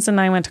seasons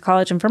and I went to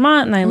college in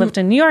Vermont and I lived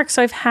in New York,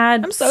 so I've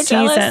had so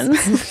jealous.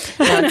 seasons.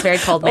 No, it's very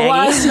cold, A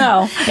lot of Maggie.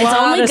 snow. It's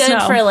only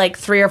good for like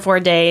 3 or 4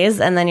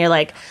 days, and then you're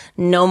like,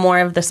 no more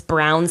of this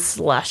brown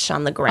slush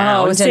on the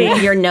ground. see.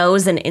 And your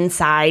nose and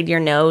inside your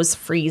nose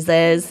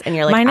freezes, and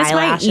your like Mine is my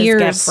eyelashes get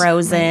ears.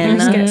 frozen.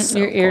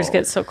 Your ears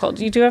get so cold.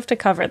 You do have to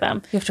cover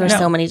them. You have to wear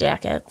so many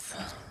jackets.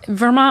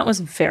 Vermont was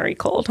very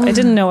cold. I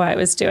didn't know what I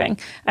was doing.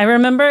 I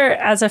remember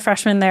as a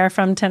freshman there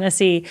from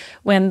Tennessee,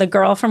 when the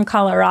girl from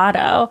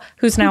Colorado,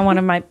 who's now one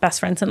of my best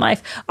friends in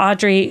life,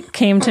 Audrey,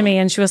 came to me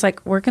and she was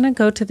like, we're going to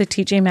go to the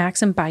TJ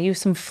Maxx and buy you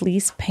some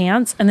fleece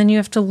pants. And then you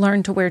have to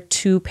learn to wear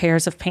 2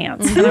 pairs of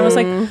pants. And I was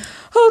like,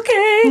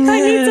 okay,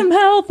 I need some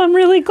help. I'm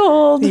really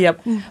cold.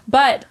 Yep.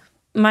 But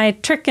my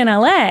trick in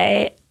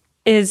LA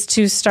is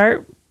to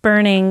start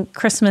burning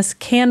Christmas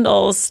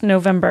candles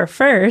November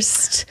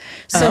 1st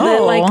so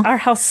that like our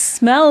house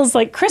smells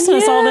like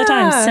Christmas all the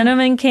time.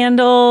 Cinnamon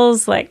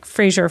candles, like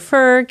Fraser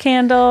fir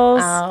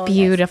candles.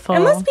 beautiful. It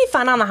must be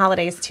fun on the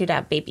holidays too to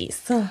have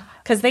babies,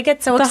 because they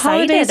get so The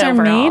excited holidays are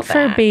over all made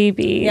for that.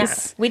 babies. Yeah.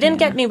 We didn't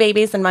get new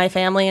babies in my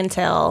family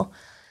until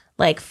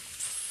like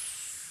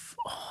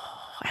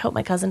I hope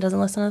my cousin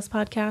doesn't listen to this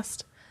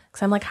podcast,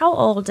 because I'm like, how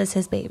old is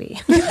his baby?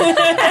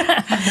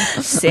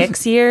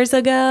 6 years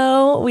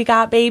ago, we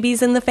got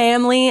babies in the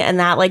family, and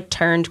that like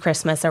turned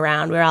Christmas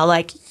around. We were all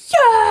like,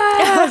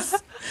 yes,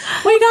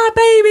 we got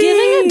babies.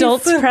 Giving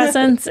adults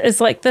presents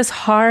is like this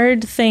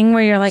hard thing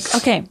where you're like,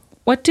 okay,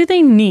 what do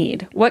they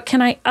need? What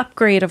can I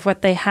upgrade of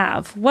what they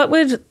have? What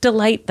would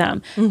delight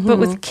them? But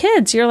with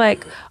kids, you're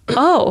like,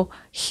 oh,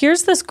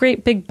 here's this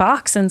great big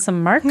box and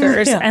some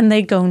markers, and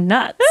they go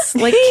nuts.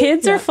 Like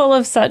kids are full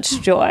of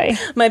such joy.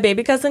 My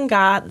baby cousin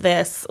got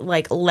this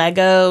like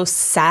Lego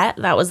set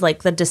that was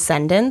like the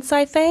Descendants,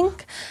 I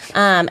think.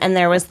 And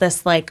there was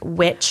this like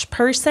witch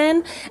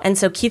person. And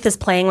so Keith is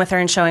playing with her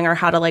and showing her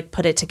how to like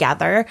put it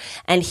together.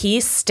 And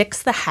he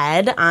sticks the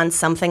head on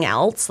something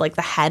else, like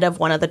the head of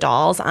one of the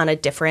dolls on a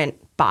different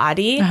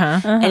body.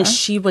 And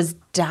she was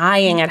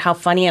dying at how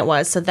funny it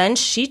was. So then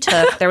she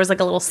took, there was like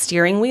a little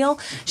steering wheel.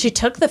 She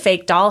took the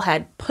fake doll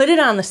head, put it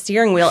on the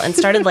steering wheel, and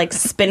started like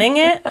spinning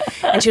it.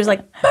 And she was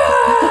like,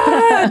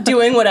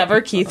 doing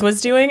whatever Keith was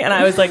doing. And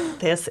I was like,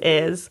 this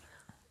is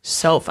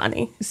so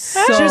funny.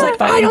 So She was like,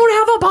 funny. I don't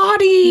have a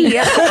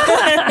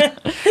body.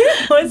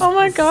 Oh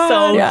my God.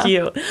 So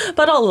cute.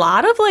 But a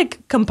lot of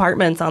like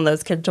compartments on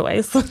those kid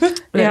toys.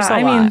 There's a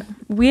I lot. mean,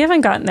 we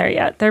haven't gotten there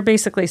yet. They're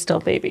basically still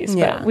babies,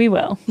 Yeah. but we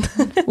will.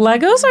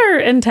 Legos are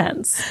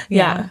intense.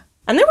 Yeah.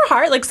 And they were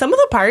hard. Like some of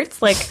the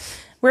parts, like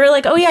we were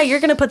like, oh yeah, you're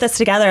going to put this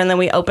together. And then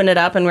we opened it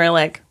up and we are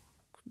like,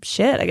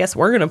 shit, I guess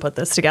we're going to put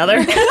this together.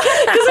 Because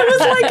it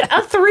was like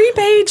a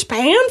 3-page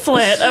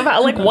pamphlet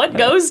about like what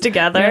goes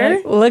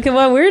together. Look at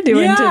what we're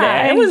doing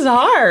today. It was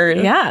hard.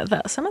 Yeah,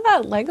 some of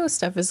that Lego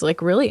stuff is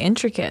like really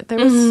intricate. There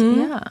was,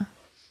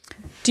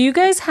 Do you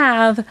guys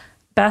have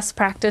best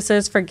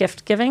practices for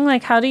gift giving?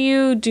 Like, how do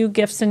you do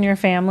gifts in your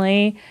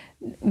family?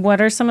 What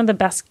are some of the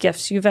best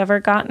gifts you've ever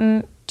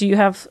gotten? Do you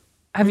have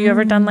you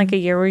ever done like a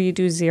year where you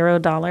do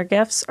 $0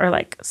 gifts or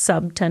like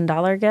sub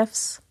 $10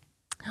 gifts?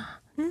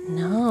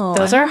 No.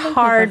 Those are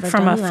hard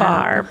from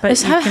afar,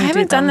 but you I can do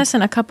haven't done them. this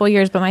in a couple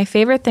years, but my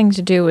favorite thing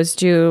to do was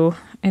do,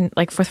 and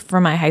like for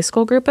my high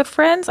school group of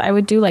friends, I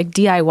would do like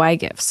DIY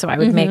gifts. So I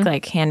would make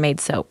like handmade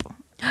soap.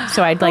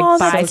 So I'd like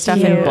buy stuff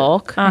in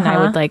bulk and I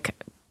would like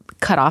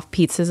cut off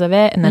pieces of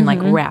it and then like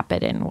wrap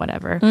it in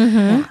whatever.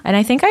 And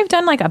I think I've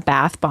done like a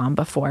bath bomb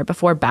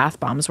before bath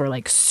bombs were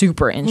like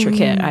super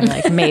intricate. I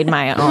like made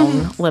my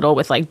own little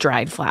with like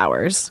dried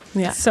flowers.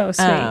 Yeah. So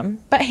sweet.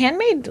 But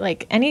handmade,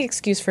 like any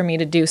excuse for me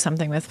to do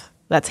something with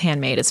that's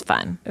handmade is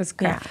fun. It's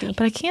crafty.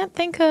 But I can't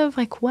think of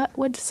like what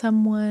would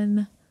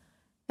someone,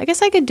 I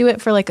guess I could do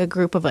it for like a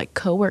group of like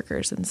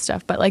coworkers and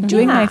stuff, but like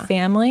doing my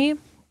family,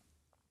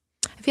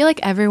 I feel like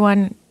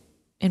everyone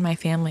in my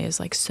family is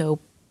like so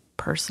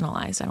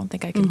personalized. I don't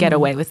think I could get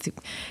away with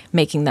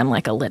making them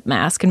like a lip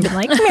mask and be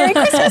like, Merry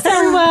Christmas,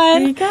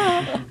 everyone.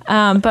 There you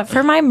go. But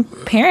for my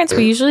parents,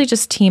 we usually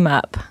just team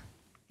up.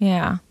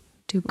 Yeah.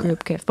 Do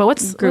group gifts. But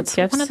what's gifts?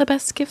 One of the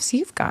best gifts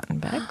you've gotten,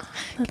 Beck?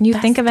 Can you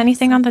think of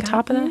anything on the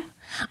top of that?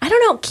 I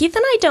don't know. Keith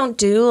and I don't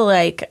do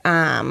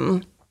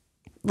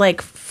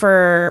like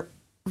for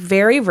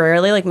very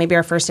rarely, like maybe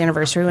our first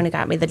anniversary when he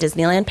got me the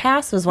Disneyland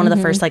pass was one of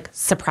the first like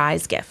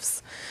surprise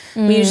gifts.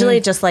 We usually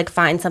just like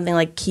find something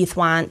like Keith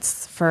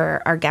wants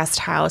for our guest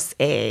house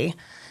a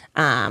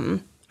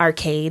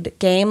arcade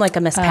game, like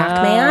a Miss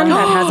Pac-Man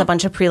that has a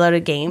bunch of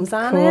preloaded games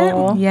on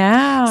it.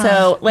 Yeah.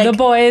 So like the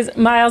boys,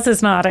 Miles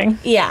is nodding.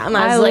 Yeah, and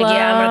I was like,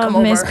 yeah, I'm gonna come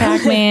over. Miss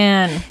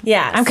Pac-Man.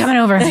 Yeah, I'm coming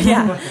over.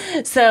 Yeah.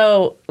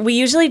 So we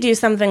usually do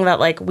something that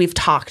like we've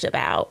talked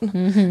about.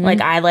 Like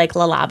I like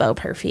Le Labo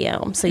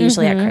perfume. So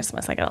usually at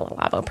Christmas I get a Le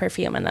Labo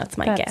perfume and that's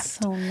my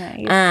gift. So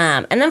nice.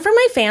 And then for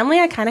my family,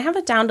 I kind of have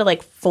it down to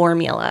like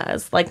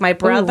formulas. Like my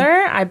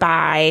brother, I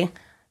buy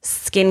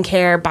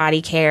skincare,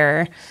 body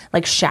care,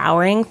 like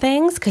showering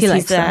things because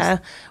he's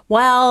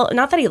well,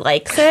 not that he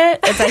likes it,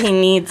 it's that he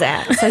needs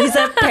it. So he's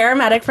a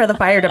paramedic for the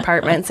fire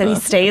department, so he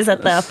stays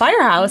at the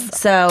firehouse.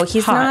 So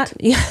he's not.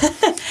 Okay,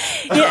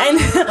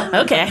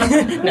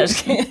 no,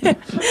 just kidding.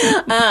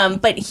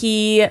 But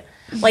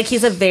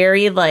he's a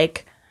very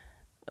like,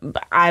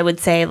 I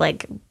would say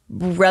like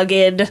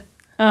rugged.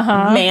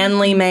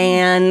 Manly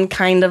man,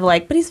 kind of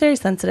like, but he's very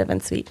sensitive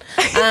and sweet.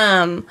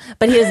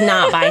 But he is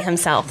not by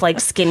himself, like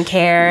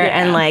skincare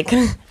and like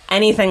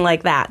anything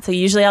like that. So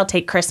usually I'll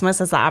take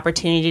Christmas as the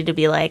opportunity to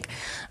be like,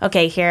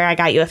 okay, here, I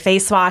got you a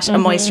face wash, a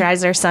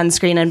moisturizer,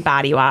 sunscreen, and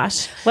body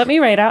wash. Let me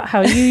write out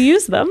how you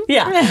use them.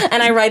 Yeah.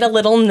 And I write a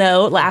little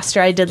note. Last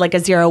year I did like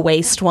a zero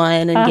waste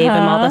one and gave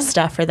him all the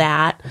stuff for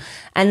that.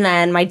 And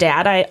then my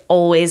dad, I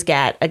always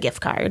get a gift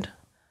card.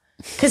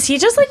 Because he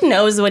just like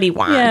knows what he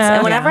wants. Yeah.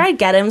 And whenever I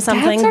get him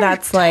something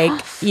that's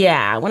like,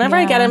 whenever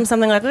I get him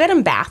something like, I get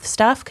him bath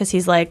stuff because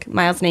he's like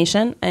Miles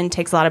Nation and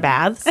takes a lot of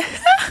baths.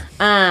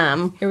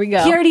 Here we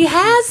go. He already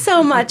has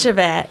so much of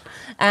it.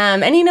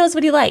 And he knows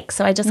what he likes.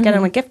 So I just get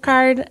him a gift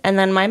card. And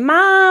then my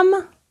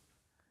mom,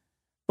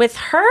 with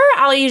her,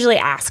 I'll usually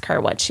ask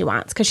her what she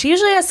wants because she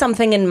usually has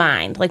something in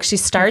mind. Like she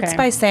starts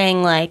by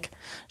saying like,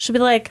 she'll be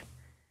like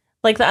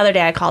the other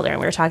day I called her and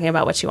we were talking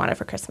about what she wanted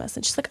for Christmas.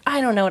 And she's like,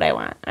 I don't know what I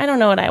want. I don't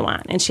know what I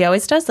want. And she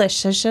always does this.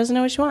 She doesn't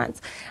know what she wants.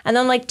 And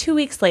then like 2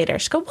 weeks later,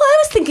 she'll go, well, I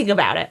was thinking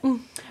about it.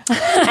 And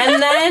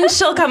then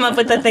she'll come up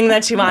with the thing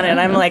that she wanted. And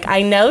I'm like,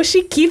 I know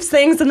she keeps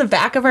things in the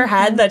back of her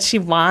head that she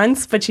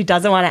wants, but she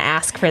doesn't want to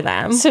ask for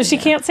them. So she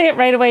can't say it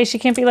right away. She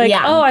can't be like,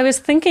 oh, I was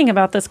thinking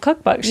about this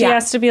cookbook. She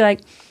has to be like,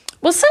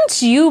 well,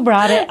 since you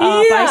brought it up,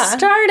 I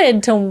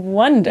started to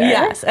wonder.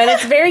 Yes, and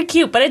it's very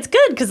cute, but it's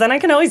good because then I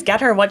can always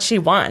get her what she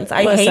wants.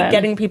 I hate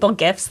getting people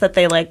gifts that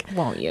they like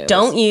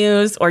don't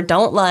use or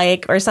don't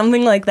like or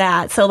something like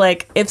that. So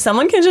like if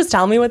someone can just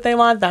tell me what they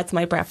want, that's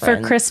my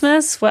preference. For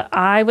Christmas, what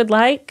I would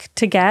like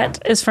to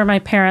get is for my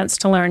parents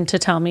to learn to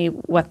tell me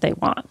what they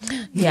want.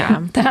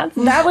 Yeah.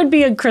 That would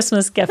be a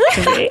Christmas gift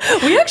to me.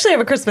 We actually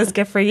have a Christmas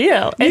gift for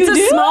you. It's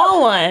a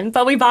small one,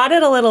 but we bought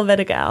it a little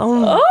bit ago.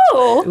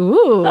 Oh.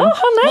 Ooh. Oh,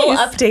 how nice. We'll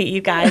update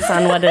you guys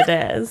on what it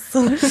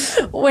is.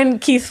 When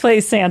Keith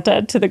plays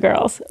Santa to the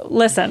girls.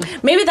 Listen.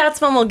 Maybe that's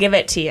when we'll give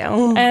it to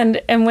you.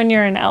 And when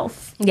you're an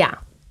elf. Yeah.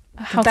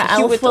 How the cute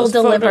elf would will those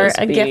deliver photos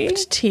a be?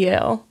 gift to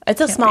you.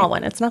 It's a small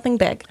one. It's nothing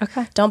big.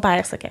 Okay. Don't buy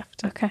us a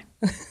gift. Okay.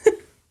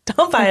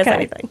 Don't buy us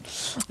anything.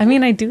 I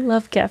mean, I do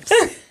love gifts.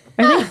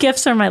 I think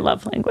gifts are my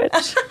love language.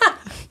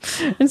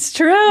 It's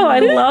true. I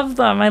love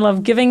them. I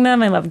love giving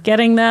them. I love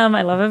getting them.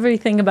 I love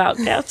everything about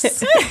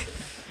gifts.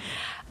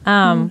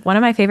 One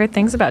of my favorite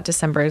things about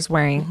December is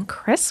wearing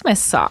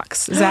Christmas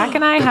socks. Zach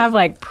and I have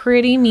like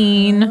pretty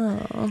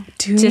mean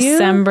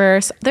December.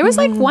 There was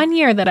like 1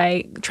 year that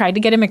I tried to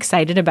get him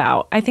excited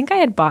about. I think I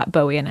had bought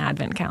Bowie an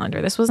advent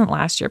calendar. This wasn't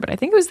last year, but I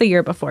think it was the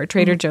year before.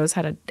 Trader Joe's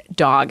had a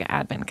dog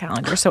advent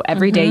calendar. So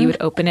every day you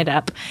would open it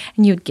up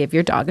and you would give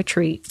your dog a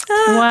treat.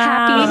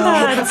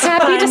 Wow.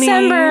 Happy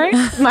December.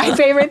 My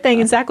favorite thing.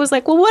 And Zach was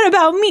like, well, what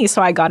about me?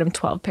 So I got him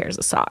 12 pairs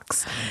of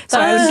socks. So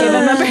I would give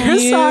him a pair of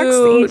socks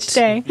each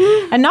day.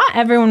 And not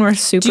everyone were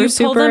super, Do you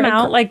pull them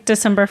out like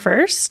December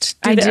 1st?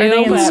 Are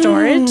they in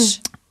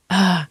storage?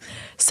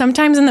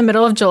 Sometimes in the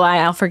middle of July,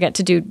 I'll forget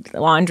to do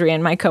laundry,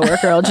 and my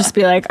coworker will just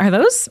be like, "Are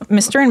those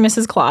Mr. and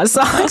Mrs. Claus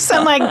socks?"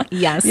 I'm like,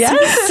 "Yes,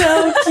 Yes,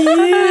 so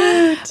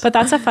cute. But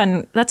that's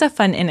a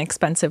fun,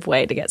 inexpensive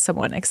way to get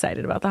someone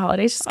excited about the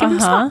holidays. Just give them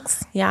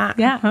socks. Yeah.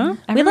 Yeah,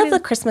 We love the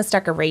Christmas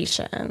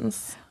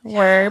decorations.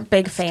 We're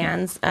big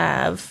fans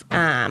of.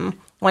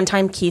 One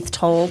time, Keith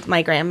told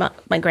my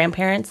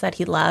grandparents that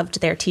he loved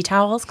their tea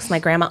towels because my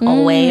grandma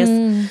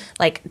always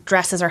like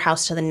dresses her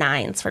house to the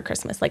nines for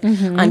Christmas. Like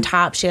on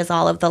top, she has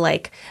all of the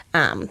like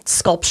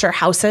sculpture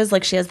houses.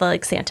 Like she has the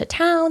like Santa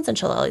towns, and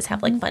she'll always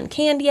have like fun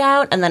candy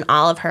out. And then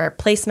all of her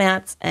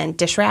placemats and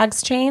dish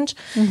rags change.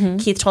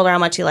 Keith told her how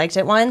much he liked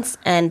it once,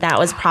 and that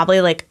was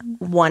probably like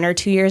 1 or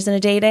 2 years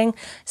into dating.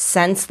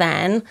 Since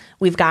then,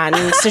 we've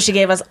gotten so she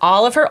gave us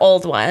all of her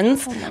old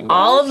ones,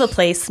 all of the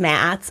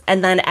placemats,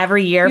 and then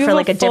every year for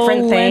like a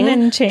different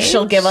thing,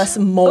 she'll give us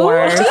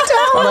more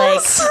like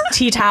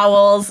tea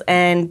towels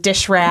and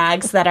dish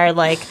rags that are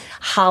like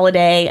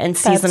holiday and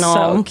seasonal.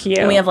 That's so cute.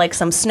 And we have like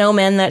some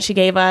snowmen that she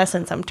gave us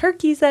and some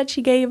turkeys that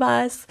she gave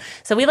us.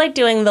 So we like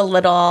doing the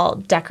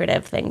little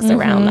decorative things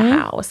around the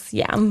house.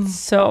 Yeah.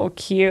 So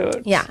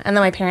cute. Yeah. And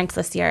then my parents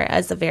this year,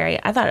 I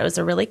thought it was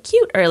a really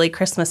cute early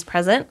Christmas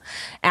present.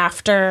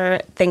 After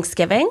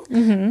Thanksgiving,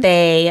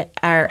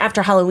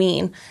 after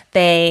Halloween,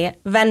 they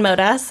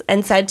Venmo'd us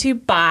and said to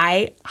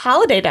buy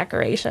holiday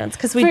decorations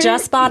because we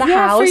just bought a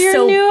house. For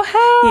your new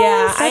house.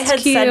 Yeah. I had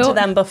said to cute.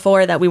 them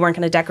before that we weren't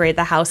going to decorate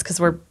the house because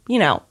we're,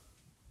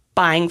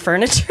 buying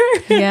furniture.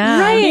 Yeah.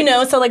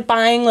 Right. So like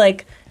buying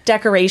like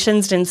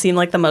decorations didn't seem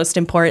like the most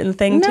important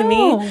thing to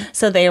me.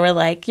 So they were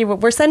like,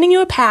 we're sending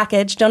you a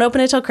package. Don't open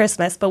it till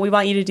Christmas, but we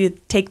want you to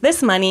take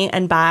this money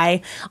and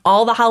buy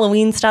all the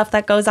Halloween stuff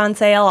that goes on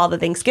sale, all the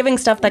Thanksgiving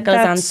stuff that goes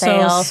on That's so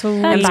sale,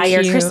 sweet. and buy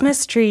your Cute.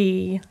 Christmas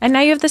tree. And now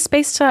you have the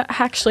space to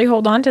actually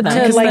hold on to them. To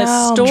 'cause like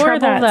they store trouble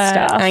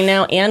that stuff. I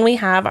know. And we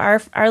have our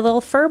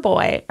little fur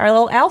boy, our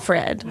little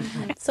Alfred.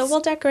 So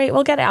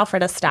we'll get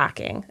Alfred a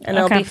stocking, and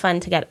it'll be fun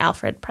to get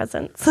Alfred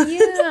presents.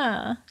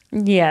 Yeah.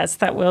 Yes,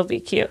 that will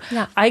be cute.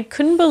 Yeah. I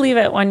couldn't believe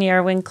it one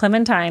year when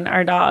Clementine,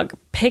 our dog,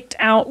 picked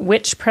out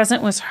which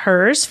present was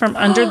hers from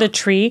under the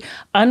tree,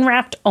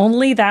 unwrapped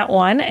only that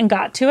one, and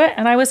got to it.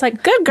 And I was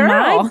like, Good girl.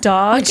 My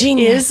dog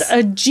is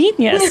a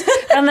genius.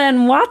 And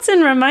then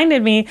Watson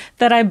reminded me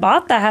that I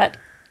bought that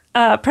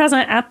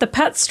present at the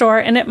pet store,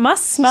 and it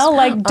must smell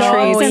like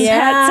dogs and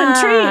pets and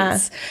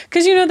treats.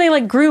 Because, they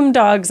like groom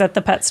dogs at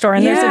the pet store,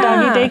 and there's a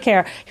doggy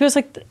daycare. He was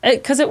like,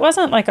 because it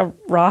wasn't like a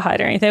rawhide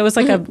or anything. It was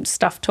like a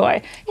stuffed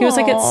toy. He was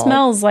like, it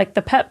smells like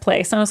the pet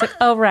place. And I was like,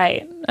 oh,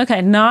 right.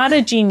 Okay, not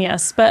a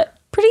genius, but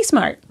pretty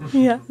smart.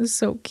 Yeah.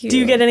 So cute. Do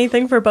you get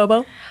anything for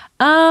Bobo?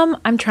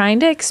 I'm trying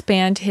to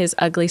expand his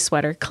ugly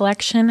sweater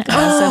collection as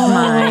of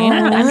mine.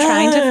 I'm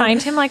trying to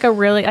find him like a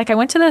really I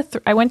went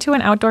to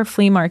an outdoor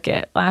flea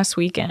market last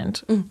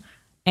weekend.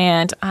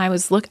 And I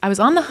was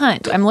on the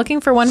hunt. I'm looking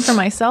for one for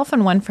myself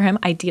and one for him.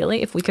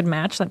 Ideally, if we could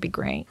match, that'd be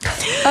great.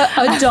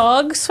 A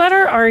dog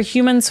sweater or a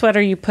human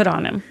sweater you put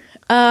on him?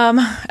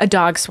 A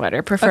dog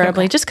sweater,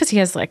 preferably, just because he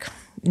has like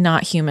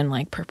not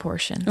human-like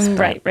proportions.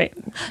 Right.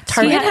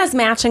 Target has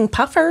matching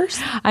puffers.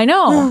 I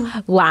know.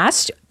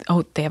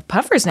 They have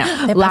puffers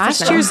now.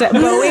 Last year's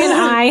Bowie and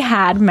I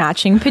had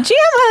matching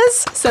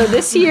pajamas. So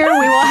this year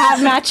we will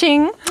have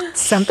matching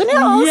something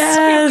else.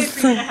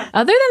 Yes.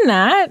 Other than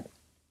that,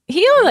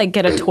 he'll like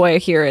get a toy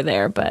here or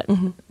there, but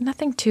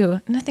nothing too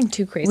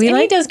crazy. And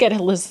he does get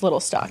his little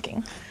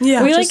stocking.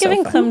 Yeah. We like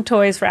giving Clem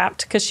toys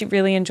wrapped because she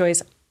really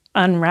enjoys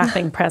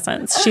unwrapping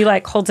presents. She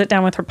like holds it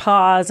down with her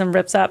paws and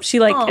rips up. She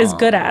like is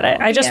good at it.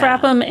 I just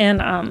wrap them in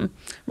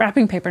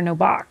wrapping paper, no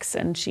box,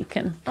 and she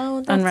can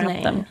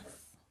unwrap them.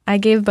 I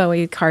gave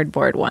Bowie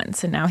cardboard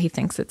once, and now he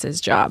thinks it's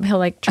his job. He'll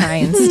like try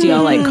and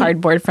steal like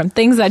cardboard from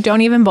things that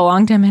don't even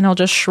belong to him, and he'll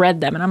just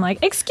shred them. And I'm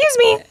like, excuse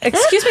me,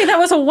 that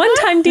was a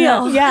one-time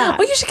deal. Yeah.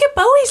 Well, you should get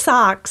Bowie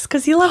socks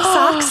because he loves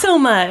socks so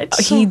much.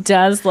 He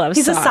does love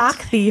He's socks. a sock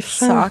thief.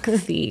 Sock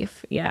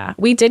thief. Yeah.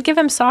 We did give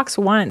him socks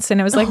once,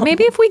 and it was like,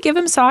 maybe if we give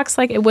him socks,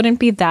 like it wouldn't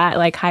be that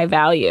like high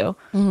value.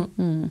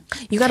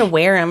 You got to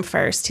wear him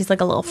first. He's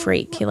like a little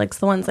freak. He likes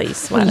the ones that you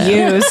sweat at.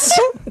 Used.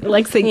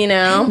 Likes the,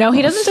 No,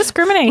 he doesn't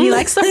discriminate. He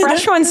likes the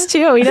fresh ones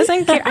too. He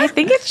doesn't care. I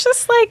think it's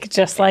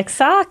just like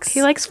socks.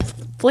 He likes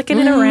flicking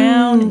it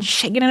around and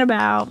shaking it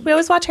about. We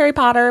always watch Harry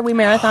Potter. We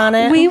marathon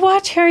it. We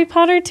watch Harry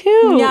Potter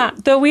too. Yeah.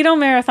 Though we don't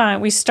marathon it.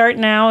 We start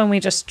now and we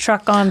just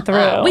truck on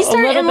through. We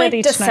start a little in like bit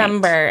each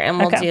December night. and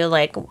we'll do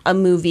like a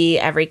movie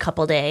every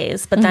couple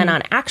days. But then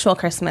on actual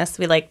Christmas,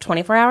 we like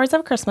 24 hours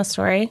of Christmas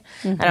Story.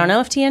 I don't know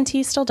if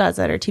TNT still does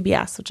it or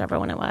TBS, whichever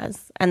one it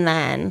was. And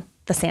then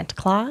the Santa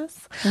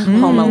Claus,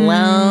 Home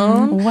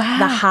Alone,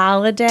 The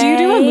Holiday. Do you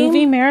do a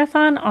movie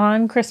marathon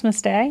on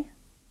Christmas Day?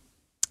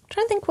 I'm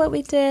trying to think what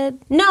we did.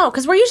 No,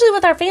 because we're usually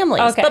with our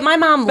families. Okay. But my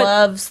mom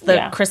loves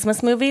the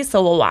Christmas movies,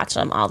 so we'll watch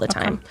them all the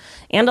time.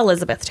 And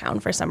Elizabethtown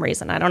for some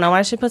reason. I don't know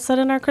why she puts that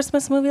in our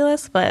Christmas movie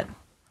list, but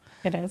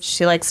It is.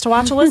 she likes to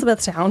watch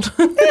Elizabethtown.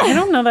 I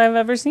don't know that I've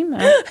ever seen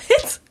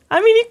that. I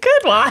mean, you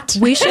could watch.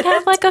 We should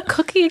have like a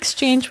cookie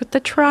exchange with the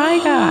Try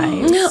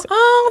Guys.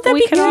 Oh, that'd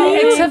We be could all-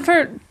 great. Except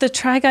for the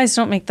Try Guys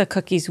don't make the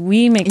cookies.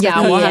 We make the Yeah,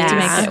 cookies. we'll have to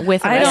Yeah. make it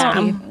with a I recipe.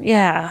 don't.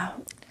 Yeah.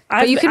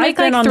 But you can make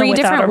like 3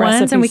 different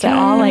ones, and we can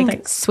all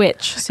like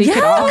switch. So you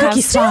could all have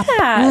cookie swap. We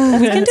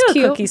can That's do a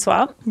cute. cookie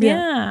swap.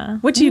 Yeah.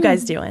 What are you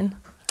guys doing?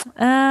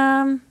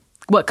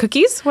 What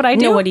cookies? What I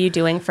do? No, what are you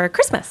doing for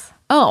Christmas?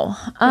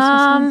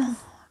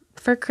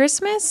 For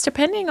Christmas,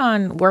 depending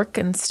on work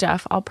and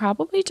stuff, I'll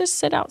probably just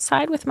sit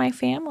outside with my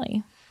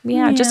family.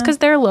 Yeah, just because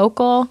they're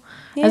local.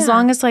 As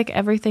long as like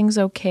everything's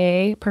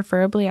okay,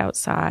 preferably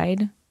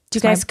outside. Do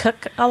you guys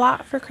cook a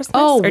lot for Christmas?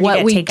 Oh, or do you what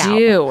get we takeout?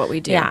 do, what we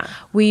do. Yeah.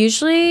 We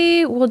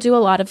usually will do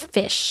a lot of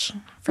fish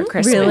for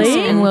Christmas.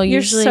 Really? And we'll You're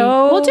usually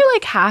so we'll do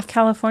like half.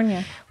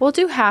 California. We'll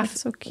do half.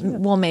 so cute.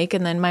 We'll make,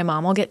 and then my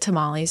mom will get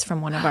tamales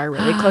from one of our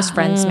really close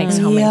friends. Makes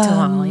homemade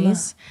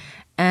tamales.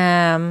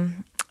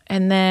 And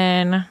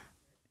then,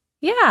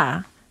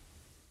 yeah,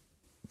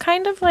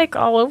 kind of like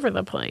all over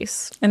the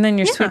place. And then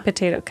your sweet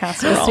potato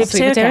casserole. Sweet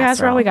potato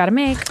casserole we gotta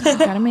make.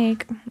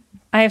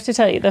 I have to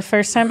tell you, the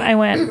first time I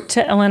went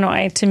to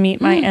Illinois to meet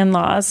my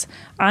in-laws,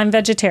 I'm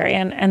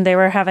vegetarian, and they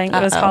were having,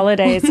 it was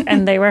holidays,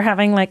 and they were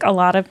having like a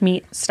lot of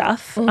meat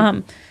stuff.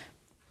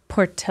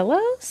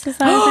 Portillo's? Is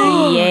that a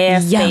thing?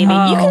 Yes, baby. You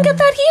can get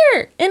that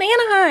here in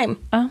Anaheim.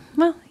 Oh,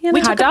 well, you know,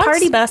 We took a dogs?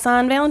 party bus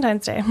on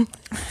Valentine's Day.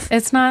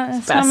 it's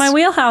not my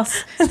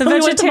wheelhouse. The only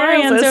what the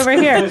vegetarians miles is. over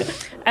here.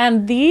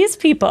 And these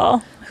people,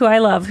 who I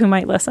love, who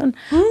might listen,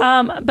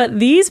 but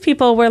these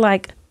people were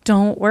like,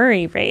 don't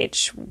worry,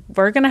 Rach.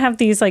 We're going to have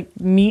these like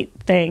meat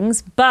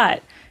things,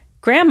 but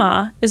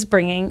Grandma is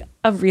bringing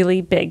a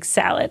really big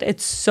salad.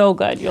 It's so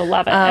good. You'll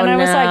love it. And I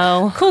was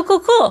like,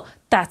 cool.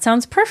 That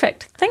sounds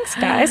perfect. Thanks,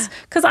 guys.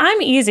 Because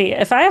I'm easy.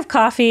 If I have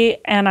coffee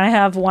and I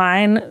have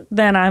wine,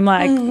 then I'm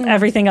like,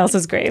 everything else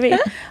is gravy.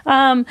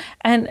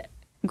 And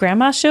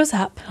Grandma shows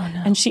up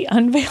and she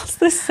unveils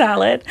this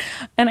salad.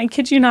 And I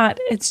kid you not,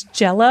 it's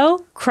Jell-O,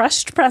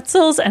 crushed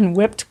pretzels, and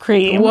whipped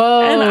cream.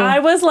 Whoa. And I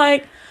was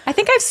like, I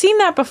think I've seen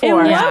that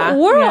before. in what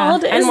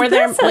world is And were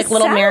there this a like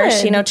little salad?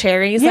 maraschino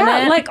cherries Yeah,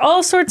 in it? like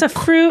all sorts of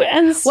fruit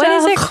and stuff. What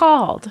is it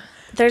called?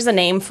 There's a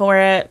name for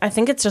it. I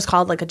think it's just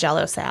called like a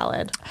Jell-O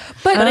salad.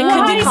 But But it could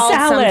why be called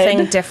salad?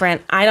 something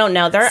different. I don't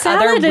know. There are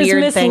Salad other is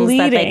weird things that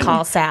they misleading.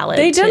 call salad.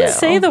 They didn't too.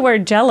 say the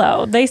word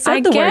Jell-O. They said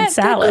I the word get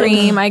salad. the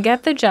cream. I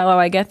get the Jell-O.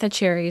 I get the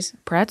cherries.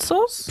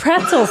 Pretzels?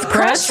 Pretzels,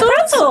 crushed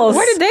pretzels.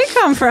 Where did they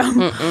come from?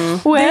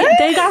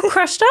 They got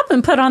crushed up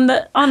and put on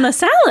the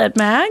salad,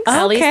 Mags.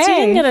 At least you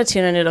Okay. can get a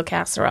tuna noodle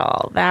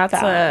casserole. That's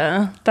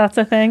That's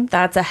a thing.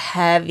 a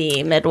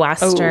heavy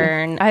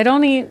Midwestern. I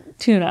don't eat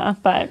tuna,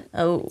 but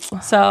Oh,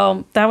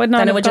 so that would not.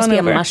 then it have would just gone be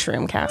over. a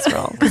mushroom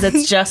casserole because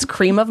it's just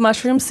cream of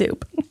mushroom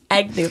soup,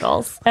 egg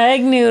noodles,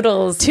 egg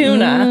noodles,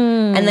 tuna,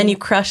 and then you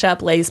crush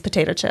up Lay's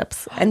potato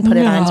chips and put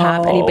it on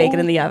top and you bake it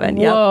in the oven.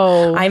 Yep.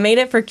 Whoa. I made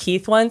it for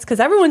Keith once because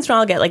every once in a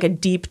while I'll get like a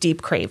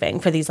deep craving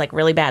for these like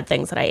really bad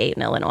things that I ate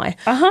in Illinois.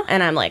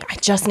 And I'm like, I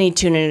just need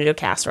tuna noodle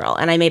casserole.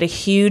 And I made a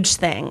huge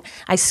thing.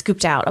 I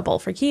scooped out a bowl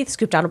for Keith,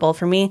 scooped out a bowl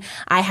for me.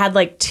 I had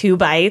like 2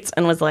 bites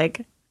and was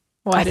like,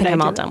 I think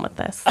I'm all done with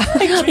this.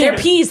 They're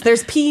peas.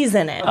 There's peas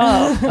in it.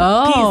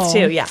 Peas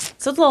too, yeah.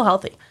 So it's a little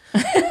healthy.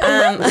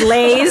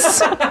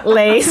 Lay's.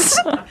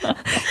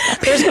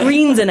 There's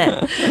greens in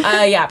it.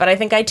 Yeah, but I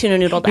think I tuna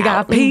noodled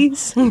out.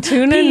 peas. tuna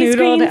Peas, noodled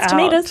greens, out.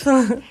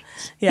 tomatoes.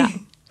 Yeah.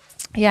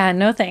 Yeah,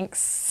 no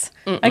thanks.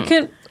 I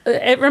could.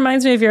 It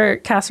reminds me of your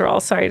casserole.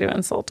 Sorry to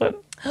insult it.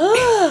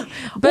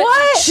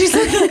 What? She's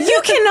like,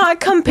 you cannot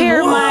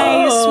compare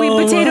my sweet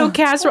potato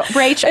casserole.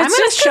 Rach, I'm going to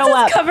just 'cause show it's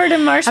up. covered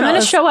in marshmallows. I'm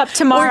going to show up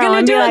tomorrow We're gonna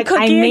and do be a like, I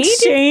cookie made it.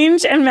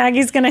 exchange, and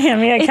Maggie's gonna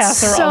hand me a It's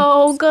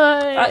casserole. so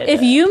good.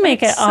 If you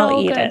make it, It's I'll so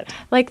eat good. it.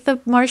 Like the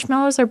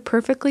marshmallows are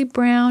perfectly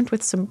browned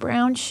with some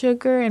brown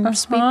sugar and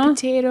sweet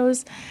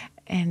potatoes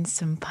and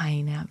some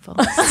pineapple.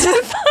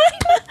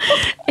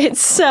 It's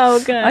so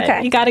good.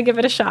 Okay. You got to give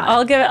it a shot.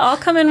 I'll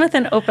come in with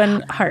an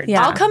open heart.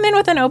 Yeah. I'll come in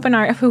with an open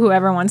heart for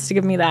whoever wants to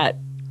give me that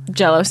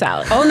Jell-O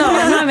salad. Oh no,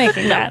 I'm not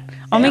making that.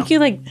 I'll make you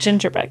like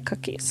gingerbread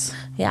cookies.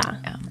 Yeah.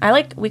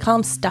 We call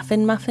them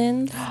stuffing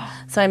muffins.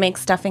 So I make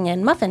stuffing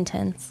in muffin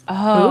tins.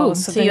 Oh,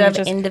 So then you have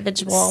just-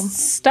 individual.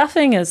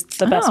 Stuffing is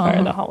the best part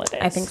of the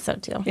holidays. I think so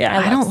too. Yeah. I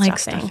love don't like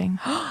stuffing.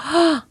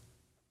 I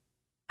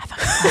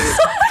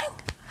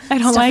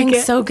don't like Stuffing's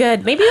it. so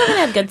good. Maybe you haven't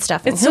had good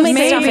stuffing. It's Who makes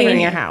maybe- stuffing in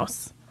your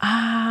house?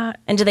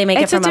 And do they make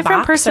It's it a from a different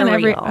box person or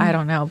every. real? I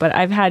don't know, but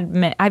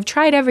I've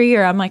tried every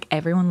year. I'm like,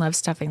 everyone loves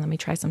stuffing. Let me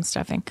try some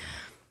stuffing.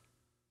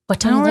 What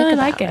I do you don't really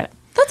about like it.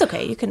 That's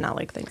okay. You can not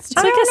like things too.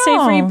 It's like a don't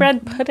savory know.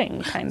 bread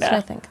pudding kind That's what I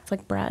of. think. It's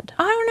like bread.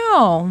 I don't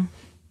know.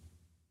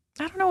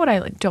 I don't know what I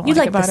don't You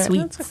like like about the it.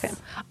 sweets. That's okay.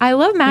 I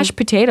love mashed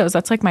potatoes.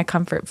 That's like my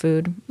comfort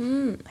food.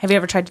 Have you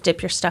ever tried to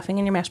dip your stuffing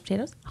in your mashed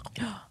potatoes?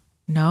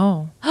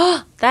 No.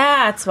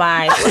 That's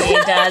why she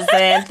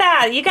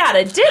doesn't. You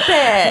gotta dip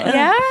it.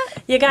 Yeah.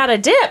 You gotta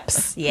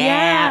dips. Yeah.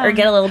 Yeah. Or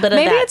get a little bit of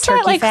Maybe that it's turkey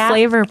that like fat.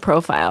 flavor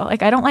profile.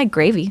 Like I don't like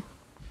gravy,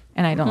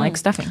 and I don't like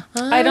stuffing.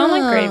 I don't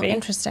like gravy,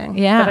 Interesting.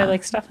 Yeah. but I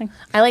like stuffing.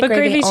 I like but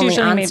gravy gravy's only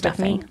usually on made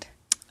stuffing. with meat.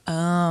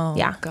 Oh,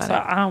 Yeah. got So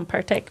it. I don't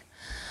partake.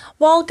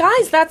 Well,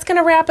 guys, that's going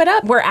to wrap it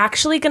up. We're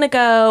actually going to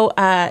go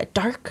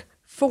dark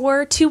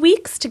for 2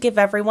 weeks to give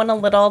everyone a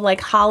little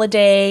like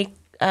holiday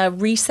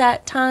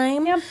reset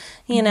time. Yep.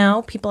 You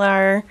know, people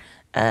are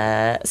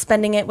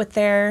spending it with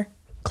their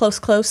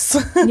close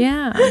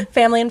Yeah.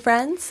 family and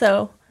friends.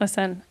 So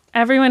Listen,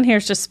 everyone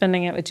here's just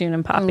spending it with June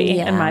and Poppy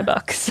in my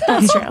books.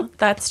 that's true.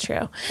 That's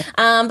true.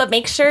 But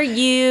make sure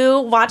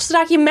you watch the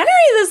documentary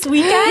this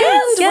weekend.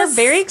 Yes. We're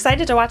very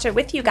excited to watch it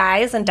with you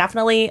guys, and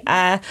definitely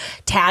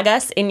tag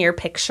us in your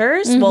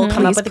pictures. We'll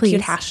come up with a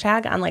cute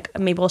hashtag on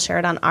maybe we'll share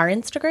it on our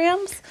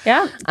Instagrams.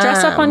 Yeah.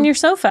 Dress up on your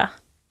sofa.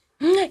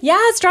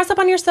 Yes, dress up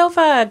on your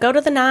sofa, go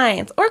to the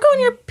nines, or go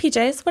in your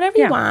PJs, whatever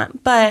you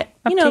want. But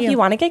to if you. you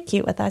want to get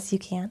cute with us, you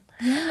can.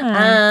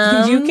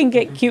 You can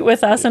get cute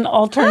with us in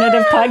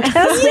alternative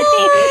podcasts.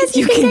 Yes,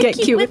 You can get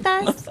cute with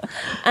us.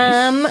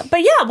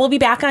 But yeah, we'll be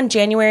back on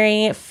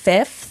January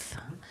 5th.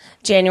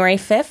 January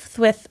 5th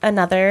with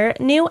another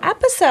new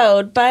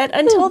episode. But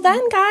until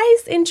then,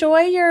 guys,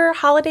 enjoy your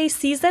holiday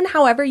season,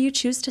 however you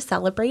choose to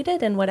celebrate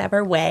it in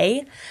whatever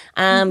way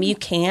you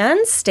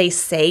can. Stay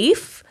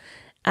safe.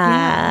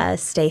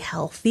 Stay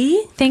healthy.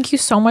 Thank you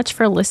so much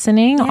for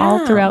listening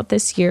all throughout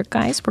this year,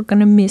 guys. We're going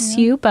to miss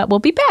you, but we'll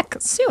be back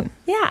soon.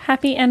 Yeah.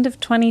 Happy end of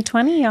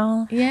 2020,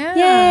 y'all. Yeah.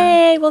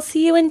 Yay. We'll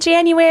see you in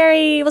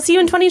January. We'll see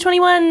you in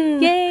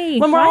 2021. Yay.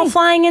 When we're all Bye.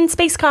 flying in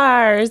space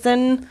cars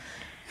and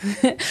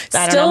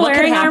Still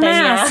wearing our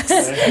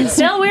masks.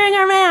 Still wearing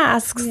our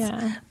masks.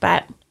 Yeah.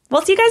 But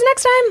we'll see you guys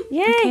next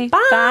time. Yay.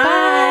 Bye.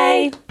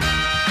 Bye.